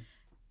environment,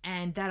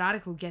 and that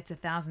article gets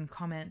 1,000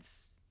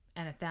 comments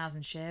and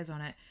 1,000 shares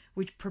on it,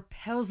 which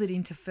propels it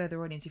into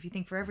further audience. If you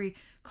think for every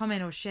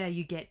comment or share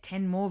you get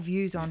 10 more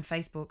views on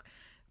Facebook,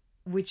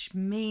 which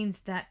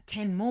means that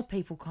 10 more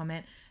people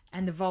comment,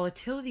 and the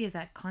volatility of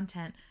that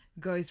content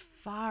goes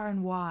far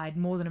and wide,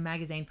 more than a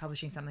magazine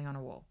publishing something on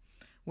a wall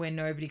where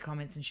nobody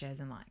comments and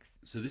shares and likes.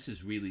 So this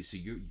is really,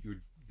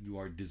 you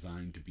are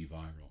designed to be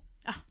viral.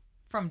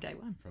 From day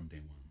one.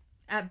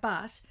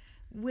 But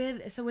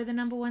we're the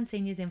number one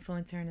seniors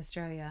influencer in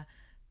Australia,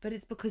 but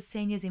it's because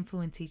seniors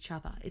influence each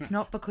other. It's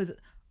not because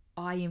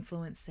I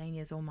influence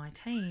seniors or my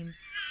team.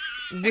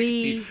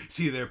 We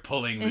see they're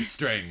pulling the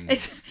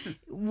strings.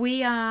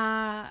 We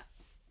are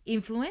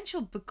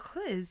influential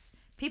because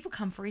people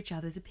come for each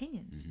other's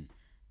opinions.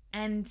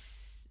 And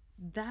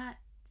that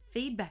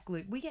feedback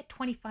loop, we get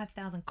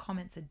 25,000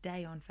 comments a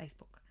day on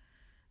Facebook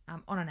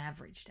on an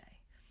average day.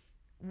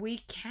 We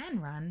can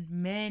run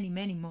many,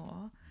 many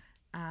more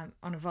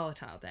on a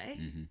volatile day.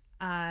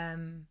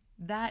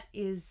 That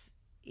is,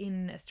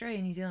 in Australia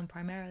and New Zealand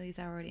primarily, is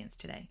our audience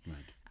today.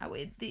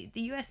 Right. The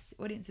US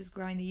audience is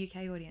growing, the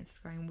UK audience is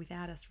growing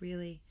without us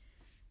really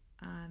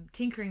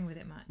tinkering with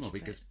it much. Well,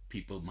 because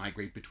people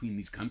migrate between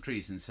these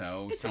countries, and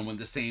so someone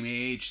the same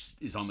age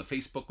is on the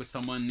Facebook with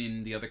someone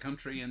in the other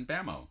country, and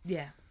bammo.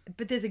 Yeah,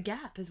 but there's a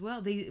gap as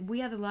well.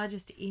 We are the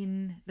largest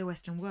in the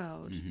Western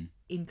world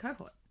in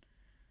cohort.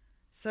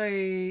 So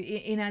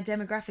in our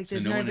demographic,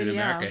 there's nobody else. So no one in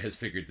America has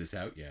figured this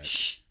out yet.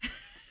 Shh.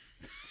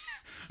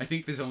 I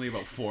think there's only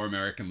about 4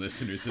 American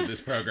listeners of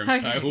this program,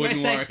 so I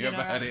wouldn't worry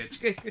about it.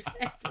 Good.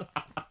 Excellent.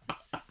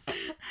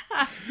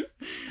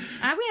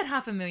 We had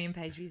 500,000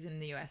 page views in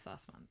the US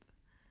last month.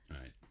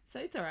 Right. So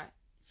it's all right.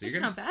 So it's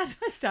not bad.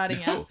 We're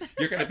starting out.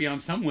 You're going to be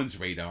on someone's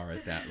radar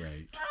at that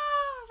rate.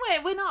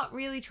 We're not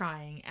really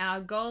trying.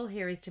 Our goal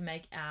here is to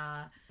make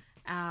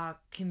our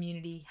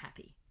community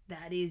happy.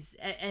 That is,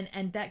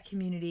 and that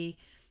community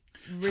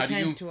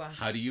returns to us.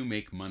 How do you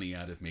make money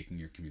out of making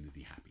your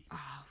community happy?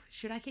 Oh,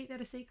 should I keep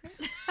that a secret?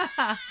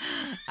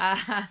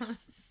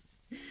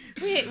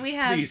 We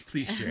have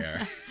Please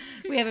share.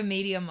 we have a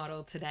media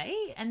model today,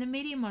 and the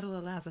media model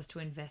allows us to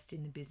invest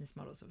in the business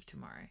models of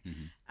tomorrow.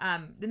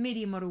 The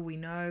media model we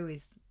know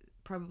is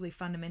probably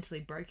fundamentally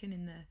broken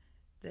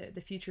in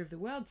the future of the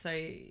world. So,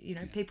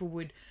 people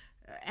would...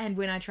 And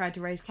when I tried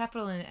to raise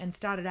capital and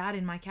started out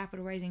in my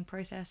capital raising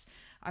process,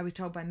 I was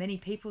told by many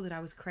people that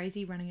I was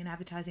crazy running an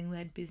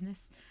advertising-led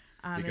business.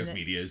 Because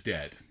media is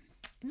dead.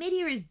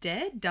 Media is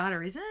dead.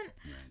 Data isn't.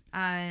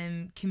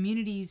 Right.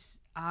 Communities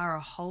are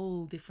a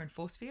whole different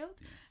force field.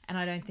 Yes. And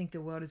I don't think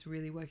the world has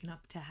really woken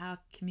up to how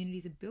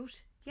communities are built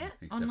yet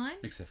online.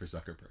 Except for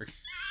Zuckerberg.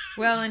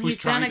 Well, and he's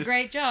done a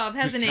great job,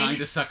 hasn't he? He's trying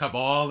to suck up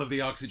all of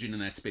the oxygen in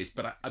that space.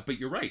 But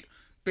you're right.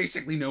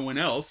 Basically, no one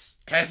else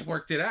has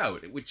worked it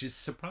out, which is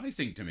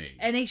surprising to me.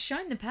 And he's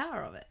shown the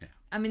power of it. Yeah.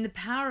 I mean, the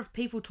power of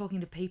people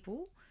talking to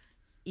people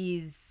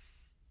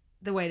is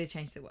the way to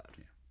change the world.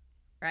 Yeah.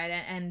 Right?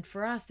 And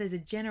for us, there's a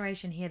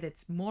generation here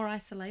that's more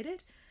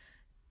isolated.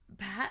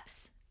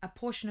 Perhaps a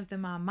portion of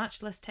them are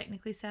much less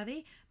technically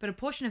savvy, but a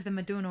portion of them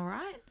are doing all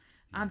right.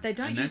 They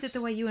don't use it the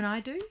way you and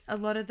I do. A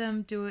lot of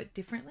them do it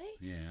differently.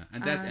 Yeah,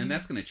 and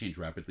that's going to change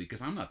rapidly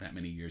because I'm not that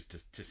many years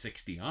to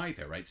 60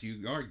 either, right? So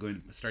you are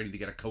starting to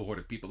get a cohort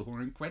of people who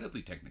are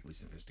incredibly technically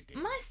sophisticated.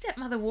 My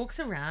stepmother walks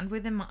around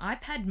with an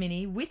iPad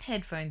mini with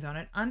headphones on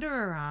it under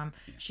her arm.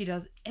 Yeah. She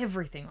does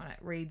everything on it.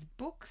 Reads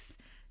books,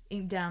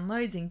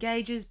 downloads,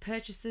 engages,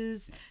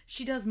 purchases.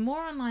 She does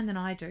more online than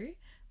I do,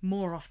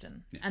 more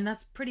often. Yeah. And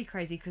that's pretty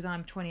crazy because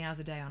I'm 20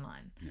 hours a day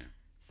online. Yeah.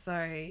 So,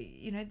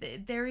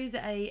 there is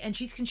and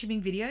she's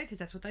consuming video because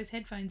that's what those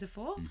headphones are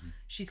for. Mm-hmm.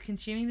 She's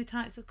consuming the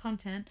types of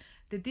content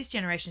that this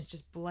generation is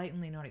just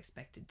blatantly not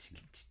expected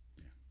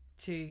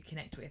to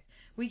connect with.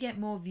 We get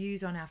more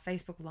views on our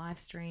Facebook live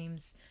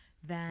streams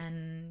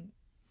than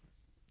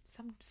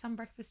some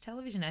breakfast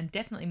television, and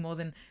definitely more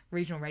than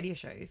regional radio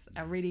shows.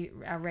 Our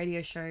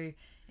radio show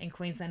in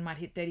Queensland might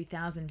hit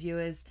 30,000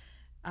 viewers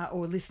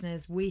or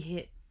listeners. We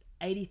hit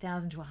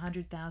 80,000 to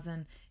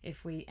 100,000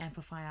 if we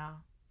amplify our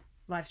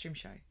live stream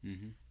show.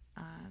 Mm-hmm.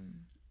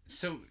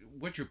 So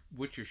what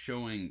you're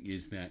showing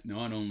is that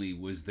not only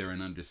was there an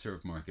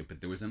underserved market, but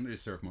there was an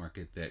underserved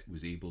market that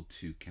was able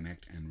to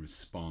connect and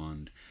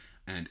respond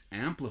and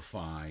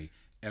amplify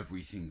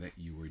everything that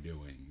you were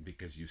doing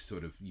because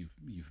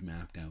you've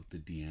mapped out the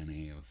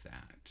DNA of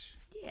that.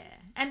 Yeah,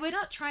 and we're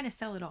not trying to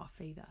sell it off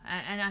either,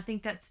 and I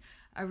think that's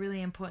a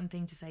really important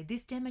thing to say.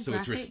 This demographic, so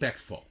it's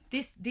respectful.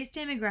 This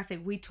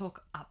demographic, we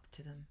talk up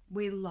to them.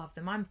 We love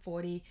them. I'm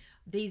 40.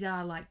 These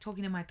are like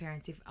talking to my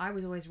parents. If I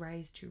was always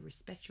raised to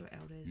respect your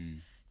elders,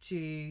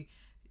 to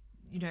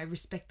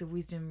respect the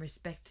wisdom,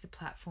 respect the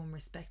platform,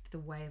 respect the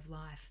way of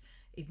life.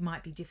 It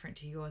might be different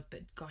to yours,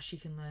 but gosh, you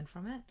can learn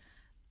from it.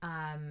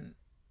 And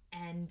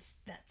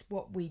that's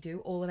what we do.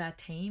 All of our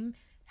team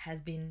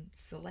has been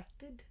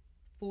selected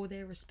for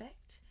their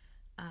respect.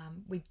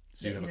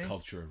 So you have a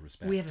culture of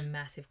respect. We have a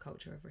massive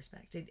culture of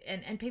respect.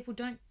 And people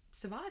don't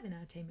survive in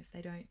our team if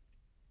they don't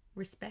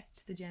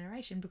respect the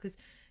generation, because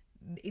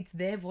it's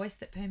their voice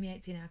that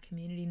permeates in our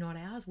community, not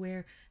ours.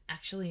 We're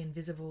actually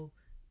invisible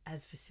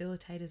as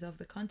facilitators of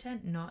the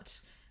content,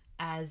 not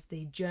as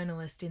the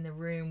journalist in the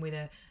room with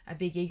a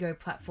big ego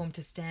platform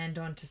to stand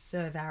on to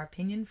serve our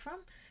opinion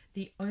from.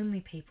 The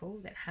only people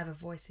that have a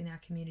voice in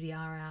our community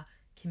are our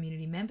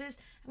community members.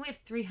 And we have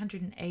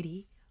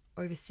 380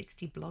 over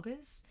 60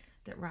 bloggers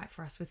that write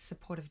for us with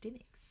support of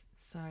Dymocks.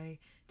 So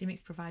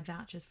Dymocks provide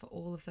vouchers for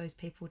all of those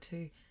people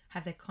to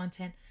have their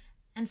content.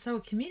 And so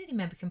a community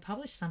member can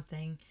publish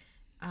something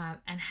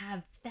and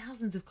have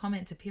thousands of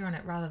comments appear on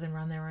it rather than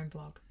run their own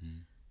blog.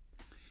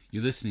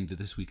 You're listening to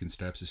This Week in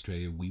Startups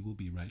Australia. We will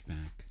be right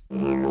back.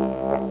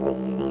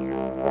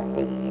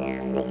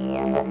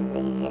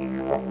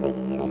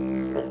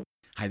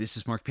 Hi, this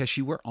is Mark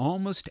Pesce. We're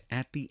almost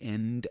at the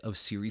end of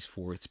Series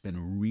 4. It's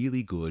been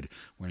really good.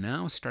 We're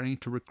now starting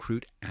to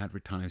recruit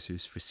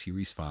advertisers for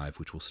Series 5,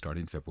 which will start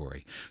in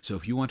February. So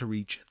if you want to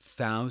reach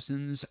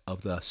thousands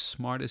of the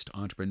smartest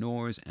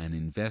entrepreneurs and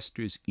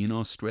investors in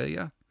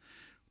Australia,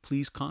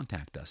 please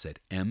contact us at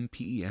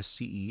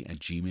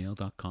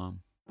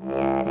mpesce@gmail.com.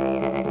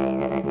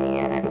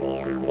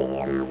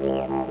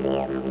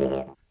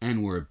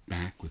 And we're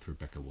back with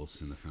Rebecca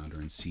Wilson, the founder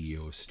and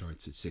CEO of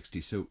Starts at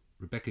 60. So,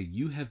 Rebecca,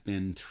 you have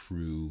been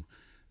through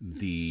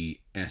the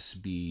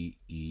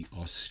SBE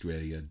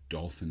Australia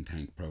Dolphin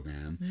Tank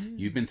program.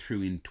 You've been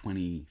through in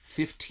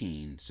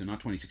 2015, so not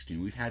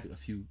 2016. We've had a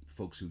few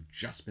folks who've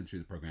just been through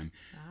the program.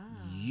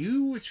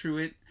 You were through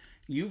it.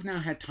 You've now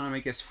had time, I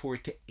guess, for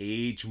it to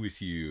age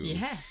with you.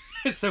 Yes.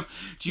 So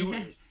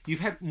you've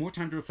had more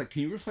time to reflect.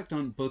 Can you reflect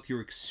on both your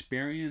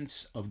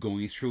experience of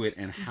going through it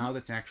and how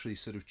that's actually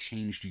sort of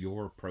changed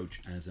your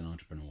approach as an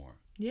entrepreneur?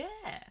 Yeah.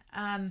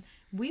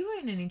 We were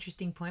in an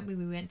interesting point when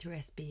we went through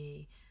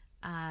SBE,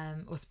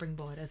 or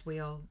Springboard, as we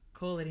all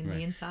call it in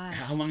the inside.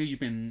 How long have you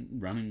been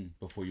running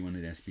before you went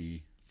at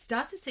SBE?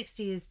 Starts at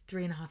 60 is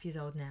 3.5 years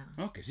old now.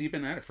 Okay, so you've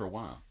been at it for a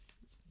while.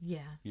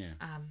 Yeah.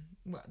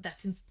 Well,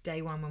 that's since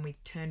day one when we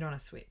turned on a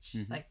switch,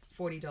 like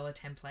 $40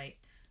 template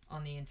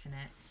on the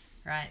internet.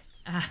 right?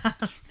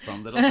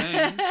 From Little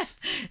Things.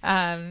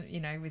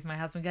 With my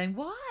husband going,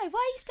 why? Why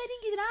are you spending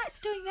your nights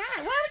doing that?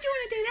 Why would you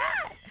want to do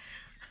that?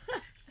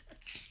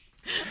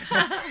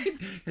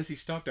 Has he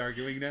stopped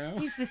arguing now?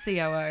 He's the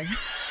COO.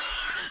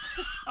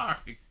 All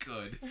right,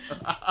 good.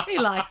 He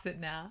likes it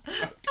now.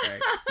 Okay.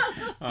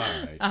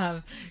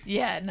 All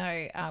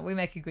right. We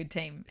make a good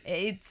team.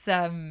 It's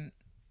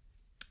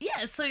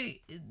so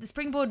the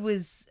Springboard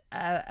was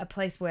a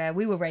place where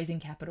we were raising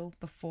capital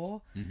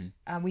before.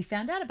 We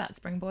found out about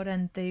Springboard,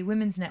 and the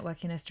Women's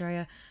Network in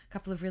Australia, a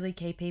couple of really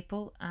key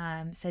people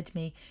said to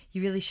me,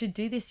 you really should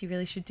do this,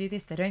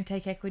 They don't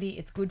take equity,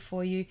 it's good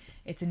for you,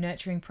 it's a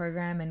nurturing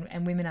program,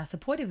 and women are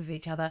supportive of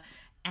each other,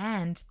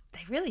 and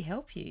they really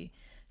help you.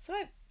 So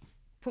I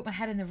put my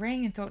hat in the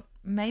ring and thought,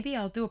 maybe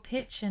I'll do a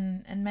pitch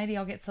and maybe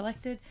I'll get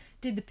selected.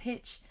 Did the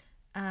pitch,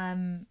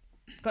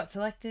 got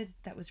selected.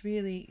 That was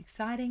really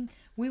exciting.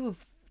 We were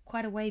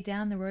quite a way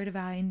down the road of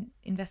our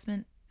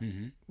investment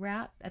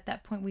route. At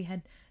that point, we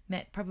had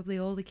met probably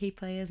all the key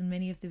players and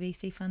many of the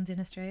VC funds in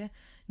Australia,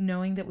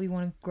 knowing that we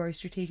want to grow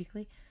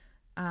strategically.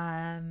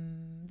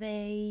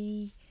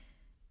 The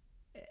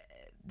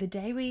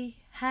day we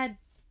had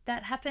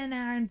that happen,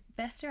 our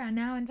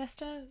now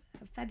investor,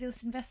 a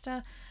fabulous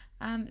investor,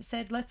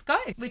 said, let's go,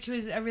 which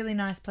was a really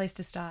nice place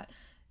to start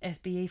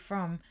SBE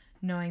from,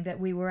 knowing that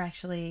we were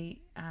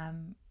actually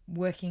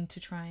working to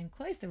try and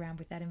close the round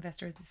with that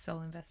investor as the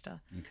sole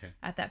investor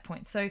at that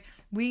point. So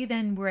we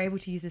then were able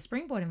to use the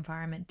Springboard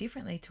environment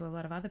differently to a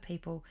lot of other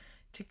people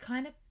to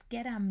kind of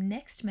get our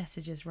next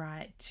messages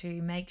right,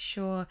 to make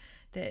sure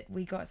that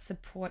we got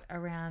support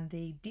around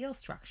the deal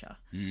structure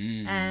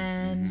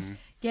and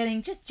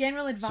getting just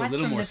general advice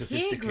from the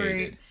peer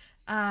group.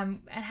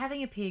 And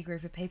having a peer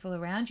group of people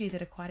around you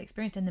that are quite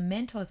experienced, and the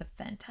mentors are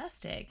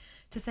fantastic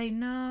to say,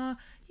 no,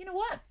 you know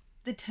what,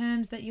 the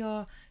terms that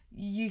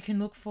you can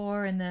look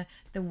for and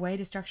the way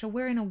to structure.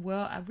 We're in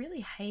a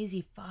really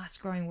hazy,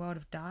 fast-growing world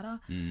of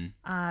data,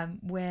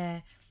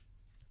 where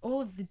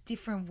all of the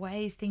different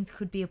ways things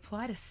could be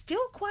applied are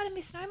still quite a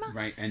misnomer.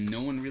 Right, and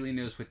no one really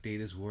knows what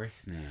data's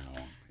worth now.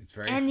 It's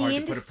very and hard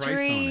to put a price on it. And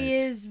the industry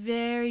is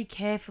very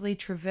carefully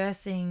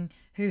traversing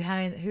who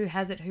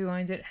has it, who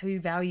owns it, who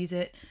values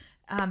it.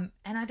 And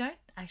I don't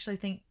actually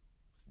think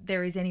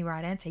there is any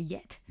right answer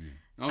yet.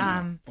 Oh,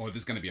 no.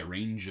 There's going to be a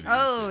range of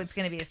answers. It's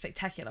going to be a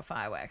spectacular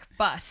firework.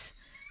 But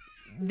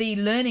the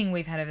learning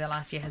we've had over the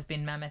last year has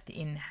been mammoth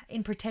in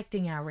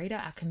protecting our reader,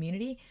 our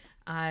community,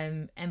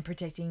 and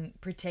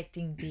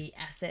protecting the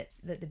asset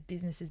that the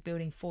business is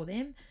building for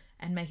them,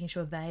 and making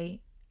sure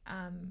they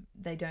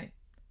don't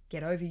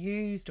get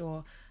overused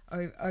or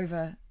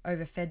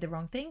overfed the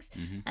wrong things.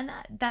 And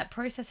that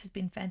process has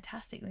been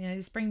fantastic.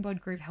 The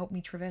Springboard group helped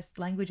me traverse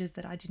languages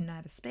that I didn't know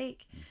how to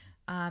speak.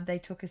 They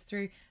took us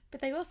through,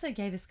 but they also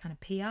gave us kind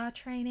of PR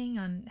training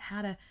on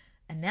how to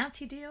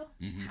announce your deal,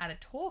 how to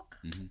talk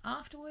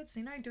afterwards,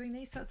 doing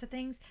these sorts of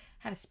things,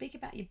 how to speak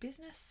about your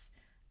business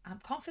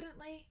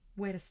confidently,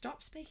 where to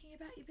stop speaking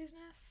about your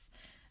business.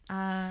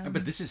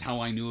 But this is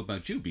how I knew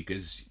about you,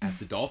 because at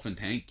the Dolphin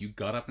Tank, you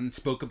got up and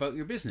spoke about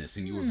your business,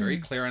 and you were very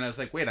clear. And I was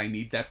like, wait, I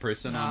need that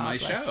person on my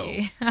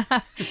show.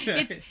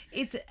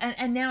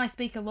 And now I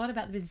speak a lot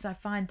about the business. I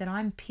find that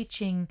I'm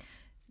pitching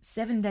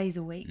 7 days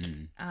a week,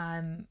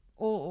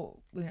 or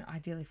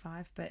ideally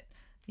 5, but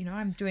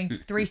I'm doing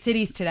 3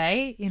 cities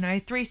today.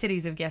 3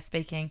 cities of guest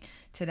speaking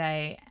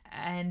today,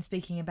 and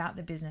speaking about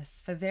the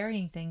business for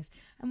varying things.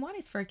 And one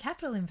is for a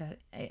capital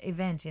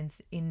event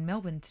in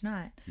Melbourne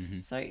tonight.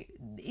 So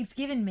it's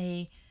given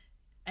me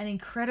an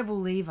incredible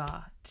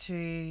lever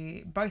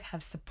to both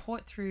have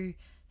support through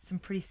some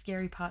pretty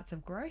scary parts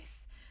of growth,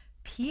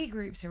 peer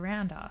groups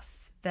around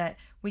us that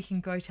we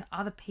can go to,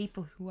 other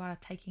people who are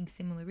taking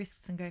similar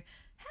risks and go,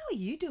 how are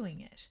you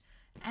doing it?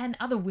 And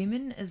other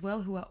women as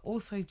well who are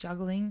also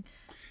juggling.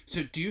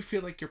 So do you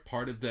feel like you're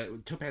part of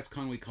Topaz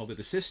Conway called it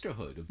a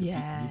sisterhood of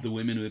the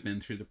women who have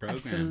been through the program?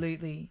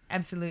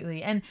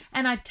 Absolutely. And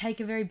I take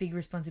a very big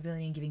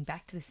responsibility in giving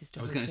back to the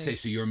sisterhood. I was going to say,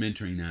 so you're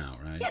mentoring now,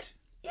 right?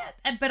 Yeah.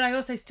 But I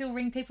also still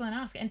ring people and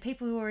ask. And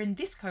people who are in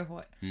this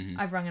cohort,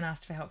 I've rung and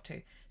asked for help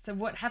too. So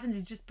what happens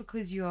is, just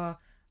because you're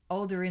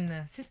older in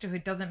the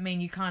sisterhood doesn't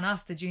mean you can't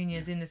ask the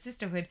juniors in the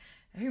sisterhood,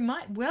 who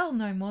might well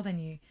know more than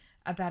you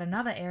about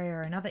another area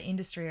or another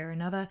industry or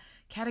another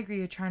category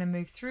you're trying to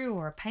move through,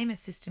 or a payment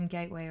system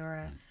gateway,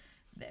 or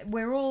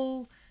we're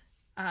all,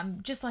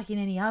 just like in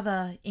any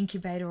other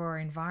incubator or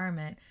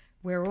environment,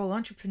 we're all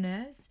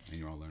entrepreneurs. And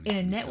you're all learning in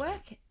a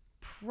network.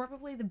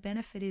 Probably the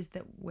benefit is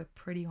that we're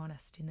pretty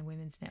honest in the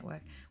women's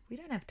network. We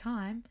don't have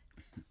time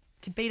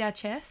to beat our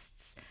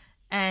chests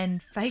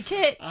and fake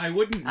it. I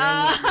wouldn't know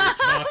what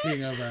you're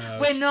talking about.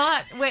 We're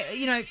not.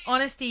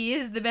 Honesty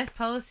is the best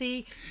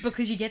policy,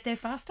 because you get there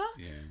faster.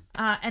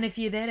 Yeah. And if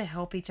you're there to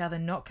help each other,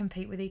 not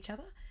compete with each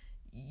other,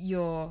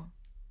 your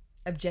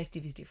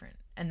objective is different.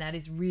 And that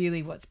is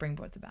really what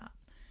Springboard's about.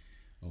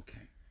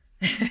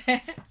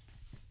 Okay.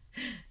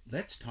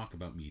 Let's talk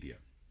about media.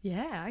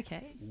 Yeah,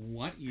 okay.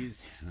 What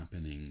is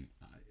happening?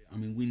 I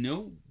mean, we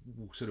know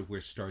sort of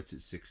where Starts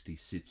at 60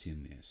 sits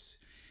in this.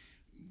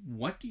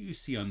 what do you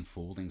see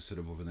unfolding sort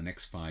of over the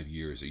next 5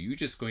 years? Are you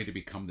just going to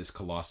become this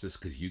colossus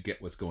because you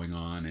get what's going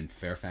on and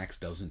Fairfax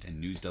doesn't and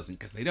News doesn't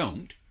because they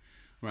don't,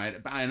 right?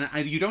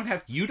 And you don't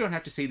have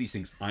to say these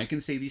things. I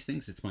can say these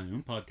things. It's my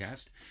own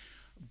podcast.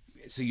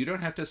 So you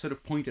don't have to sort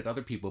of point at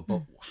other people,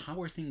 but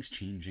how are things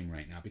changing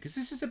right now? Because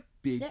this is a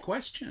big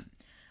question.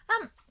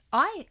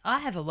 I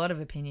have a lot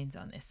of opinions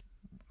on this.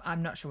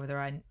 I'm not sure whether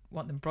I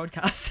want them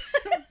broadcast.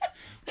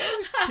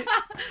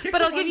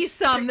 But I'll give you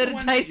some that are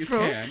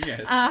tasteful.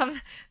 Yes.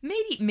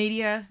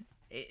 Media,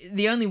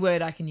 the only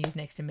word I can use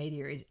next to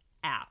media is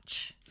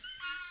ouch.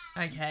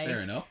 Okay.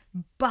 Fair enough.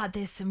 But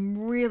there's some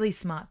really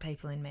smart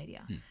people in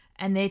media,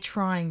 and they're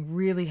trying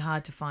really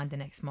hard to find the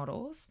next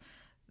models.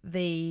 But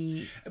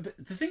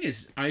the thing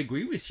is, I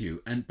agree with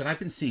you, but I've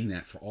been seeing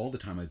that for all the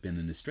time I've been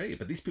in Australia.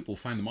 But these people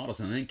find the models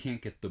and then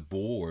can't get the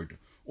board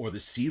or the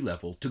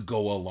C-level to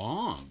go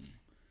along.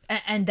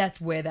 And that's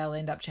where they'll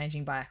end up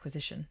changing by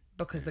acquisition,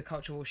 because the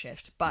culture will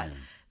shift. But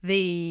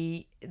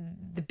the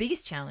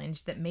biggest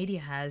challenge that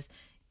media has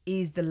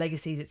is the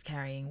legacies it's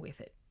carrying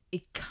with it.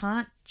 It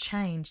can't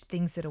change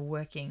things that are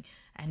working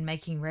and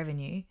making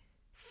revenue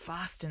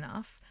fast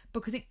enough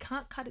because it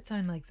can't cut its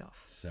own legs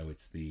off. So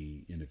it's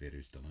the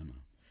innovator's dilemma,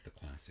 the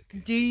classic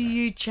case. Do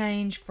you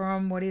change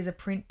from what is a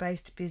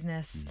print-based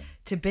business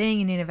to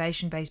being an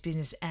innovation-based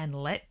business and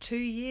let 2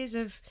 years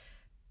of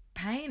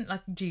pain?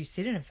 Like, do you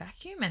sit in a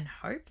vacuum and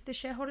hope the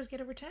shareholders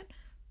get a return?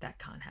 That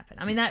can't happen.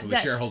 I mean, the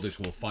shareholders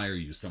will fire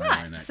you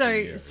somewhere in that 2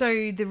 years.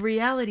 So the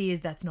reality is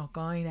that's not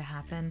going to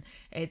happen.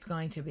 It's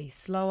going to be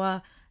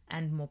slower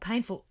and more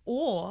painful,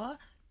 or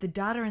the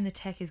data and the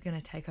tech is going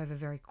to take over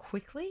very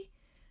quickly,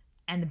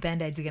 and the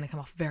band-aids are going to come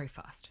off very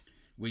fast.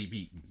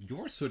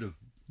 You're sort of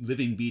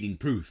living, beating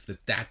proof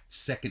that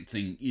second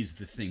thing is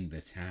the thing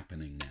that's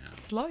happening now.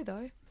 It's slow,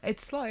 though.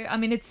 It's slow. I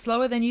mean, it's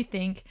slower than you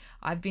think.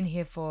 I've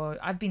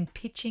been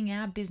pitching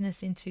our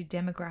business into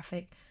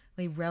demographically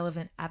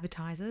relevant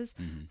advertisers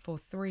for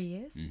 3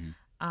 years,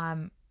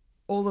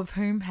 all of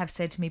whom have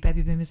said to me,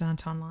 baby boomers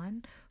aren't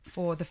online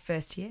for the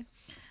first year.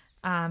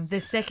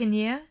 The second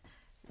year,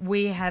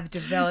 we have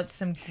developed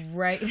some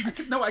great...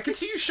 I can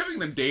see you showing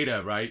them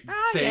data, right?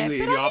 Saying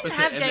the opposite.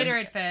 I didn't have data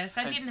at first.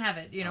 I didn't have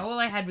it. All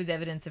I had was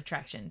evidence of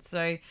traction.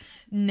 So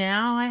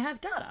now I have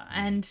data,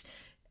 and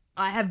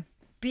I have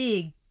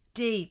big,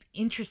 deep,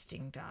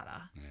 interesting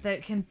data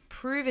that can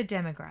prove a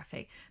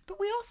demographic. But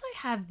we also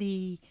have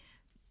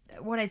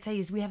what I'd say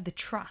is we have the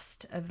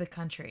trust of the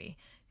country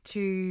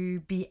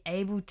to be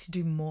able to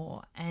do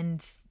more.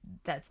 And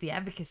that's the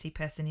advocacy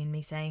person in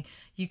me saying,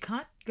 you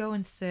can't go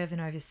and serve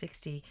an over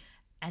 60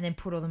 and then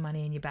put all the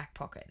money in your back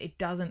pocket. It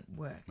doesn't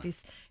work.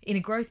 In a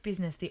growth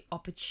business, the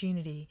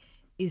opportunity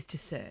is to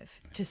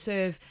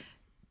serve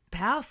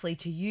powerfully,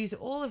 to use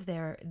all of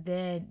their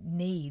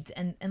needs.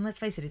 And let's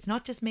face it, it's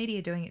not just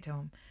media doing it to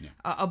them. Yeah.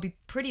 I'll be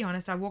pretty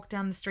honest. I walk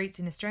down the streets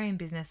in Australian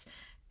business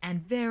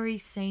and very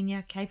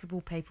senior,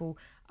 capable people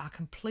are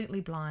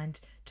completely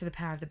blind to the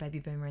power of the baby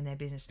boomer in their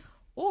business.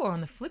 Or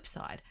on the flip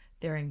side,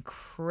 they're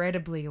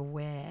incredibly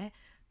aware,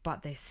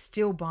 but they're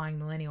still buying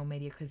millennial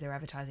media because their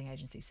advertising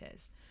agency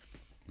says.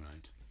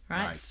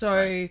 Right.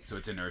 So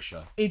it's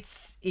inertia.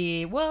 It's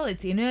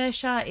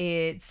inertia.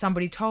 It's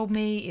somebody told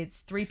me. It's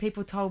 3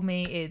 people told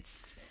me.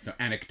 It's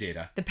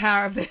anecdata. The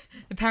power of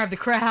the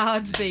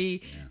crowd.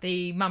 The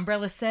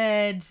Mumbrella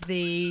said. That's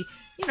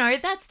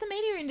the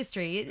media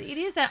industry. It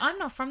is that. I'm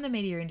not from the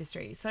media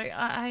industry, so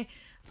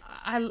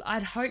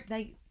I'd hope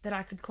that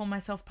I could call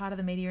myself part of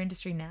the media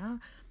industry now.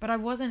 But I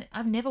wasn't.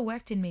 I've never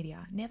worked in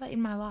media, never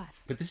in my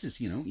life. But this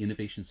is,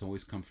 innovations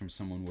always come from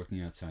someone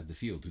working outside the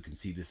field who can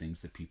see the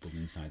things that people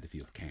inside the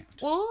field can't.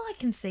 All I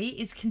can see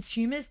is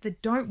consumers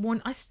that don't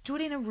want... I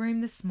stood in a room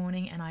this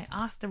morning and I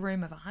asked a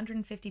room of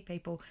 150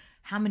 people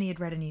how many had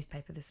read a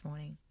newspaper this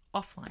morning,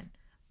 offline.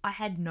 I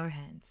had no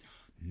hands.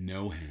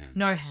 No hands.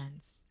 No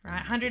hands, right?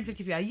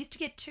 150 people. I used to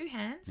get 2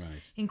 hands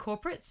in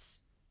corporates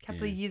a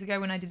couple of years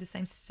ago when I did the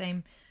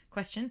same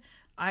question.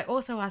 I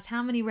also asked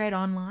how many read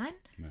online,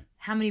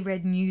 how many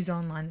read news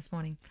online this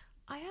morning.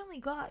 I only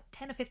got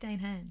 10 or 15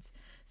 hands.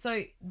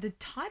 So the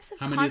types of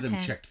content... How many of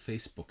them checked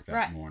Facebook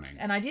that morning?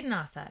 And I didn't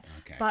ask that.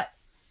 Okay. But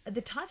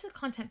the types of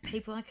content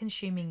people are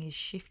consuming is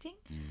shifting.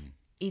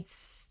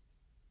 It's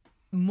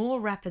more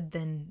rapid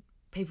than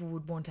people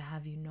would want to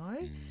have you know.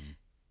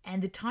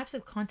 And the types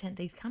of content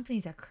these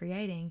companies are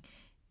creating,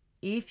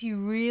 if you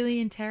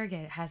really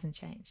interrogate it, hasn't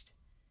changed.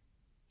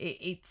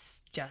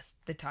 It's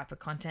just the type of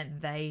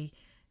content they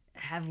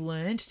have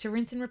learned to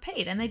rinse and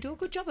repeat, and they do a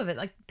good job of it.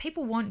 Like,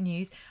 people want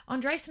news.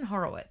 Andreessen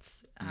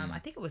Horowitz, I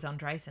think it was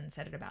Andreessen,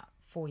 said it about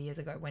 4 years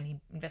ago when he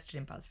invested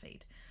in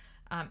BuzzFeed.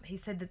 He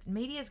said that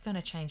media is going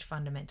to change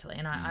fundamentally,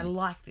 and I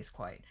like this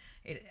quote.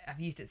 I've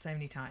used it so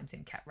many times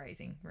in cat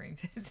raising rooms.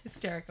 It's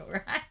hysterical,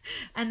 right?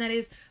 And that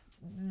is,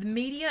 the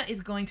media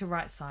is going to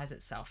right-size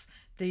itself.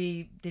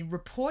 The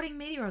reporting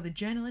media or the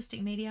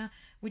journalistic media,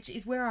 which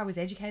is where I was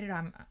educated.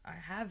 I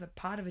have a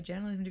part of a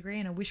journalism degree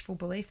and a wishful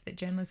belief that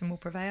journalism will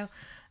prevail.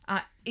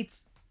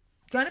 It's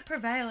going to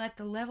prevail at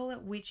the level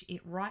at which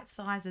it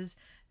right-sizes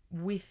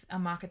with a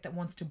market that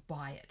wants to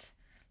buy it.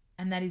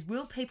 And that is,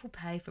 will people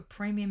pay for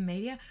premium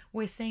media?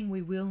 We're seeing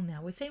we will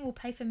now. We're seeing we'll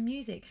pay for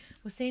music.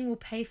 We're seeing we'll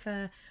pay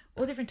for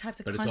all different types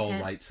of content. But it's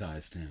all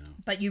right-sized now.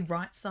 But you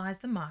right-size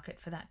the market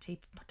for that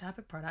type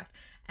of product.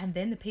 And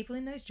then the people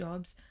in those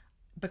jobs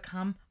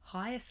become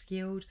higher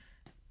skilled,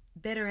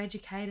 better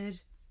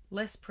educated,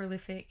 less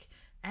prolific,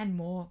 and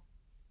more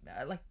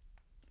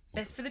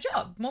best for the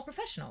job, more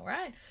professional,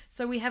 right?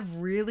 So we have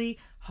really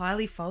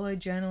highly followed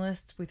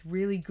journalists with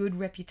really good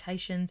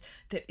reputations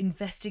that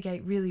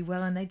investigate really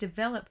well, and they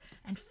develop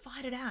and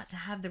fight it out to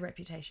have the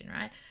reputation,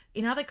 right?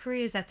 In other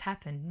careers, that's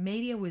happened.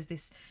 Media was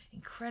this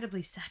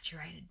incredibly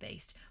saturated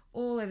beast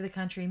all over the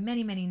country,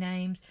 many, many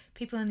names,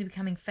 people only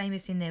becoming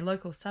famous in their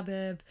local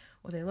suburb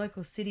or their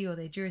local city or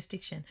their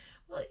jurisdiction.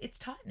 Well, it's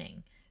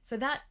tightening. So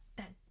that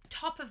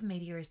top of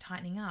media is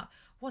tightening up.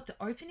 What's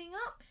opening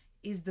up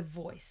is the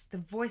voice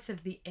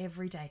of the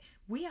everyday.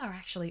 We are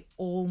actually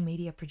all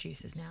media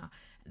producers now.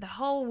 The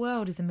whole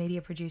world is a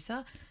media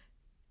producer,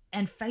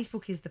 and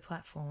Facebook is the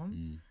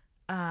platform.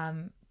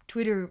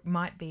 Twitter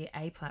might be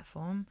a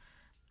platform.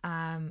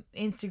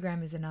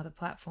 Instagram is another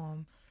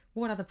platform.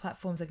 What other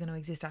platforms are going to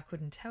exist? I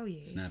couldn't tell you.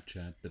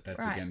 Snapchat, but that's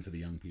Right. again for the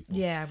young people.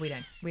 Yeah, we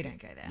don't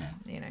go there.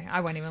 You know, I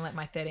won't even let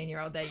my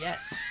 13-year-old there yet.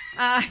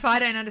 If I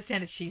don't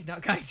understand it, she's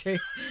not going to.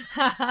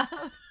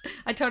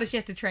 I told her she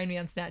has to train me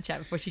on Snapchat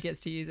before she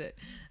gets to use it.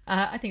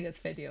 I think that's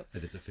a fair deal.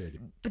 That it's a fair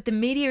deal. But the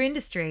media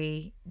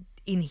industry,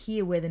 in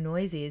here where the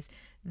noise is,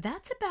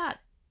 that's about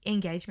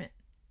engagement,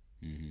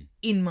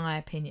 in my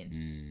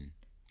opinion.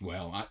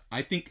 Well,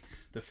 I think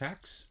the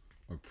facts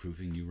are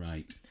proving you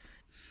right.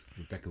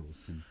 Rebecca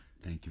Wilson,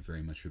 thank you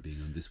very much for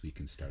being on This Week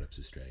in Startups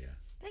Australia.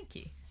 Thank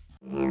you.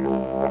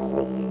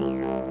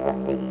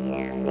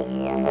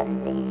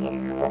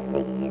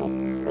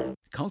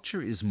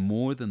 Culture is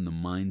more than the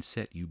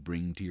mindset you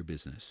bring to your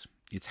business.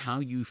 It's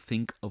how you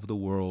think of the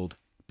world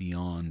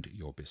beyond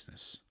your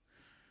business.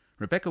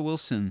 Rebecca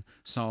Wilson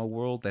saw a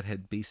world that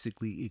had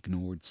basically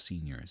ignored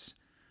seniors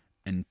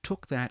and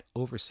took that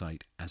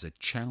oversight as a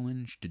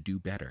challenge to do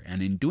better,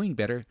 and in doing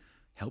better,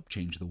 help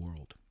change the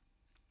world.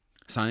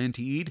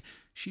 Scientid,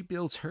 she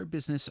builds her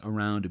business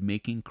around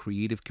making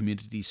creative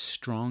communities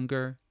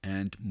stronger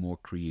and more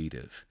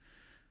creative.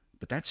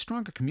 But that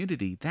stronger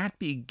community, that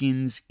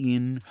begins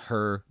in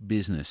her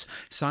business.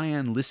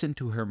 Cyan listened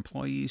to her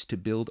employees to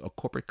build a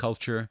corporate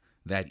culture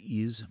that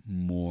is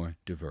more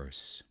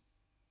diverse.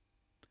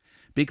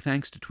 Big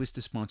thanks to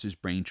Twista sponsors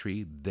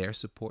Braintree. Their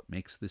support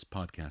makes this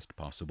podcast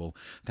possible.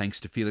 Thanks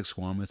to Felix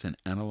Warmuth and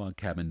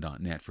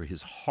AnalogCabin.net for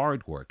his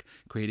hard work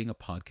creating a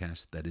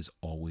podcast that is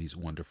always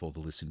wonderful to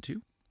listen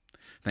to.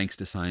 Thanks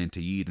to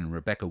Scientid and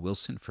Rebecca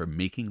Wilson for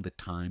making the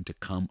time to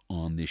come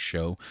on this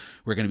show.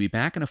 We're going to be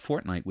back in a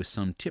fortnight with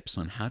some tips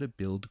on how to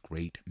build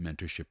great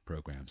mentorship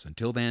programs.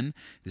 Until then,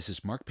 this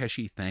is Mark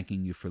Pesce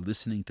thanking you for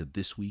listening to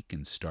This Week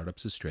in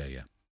Startups Australia.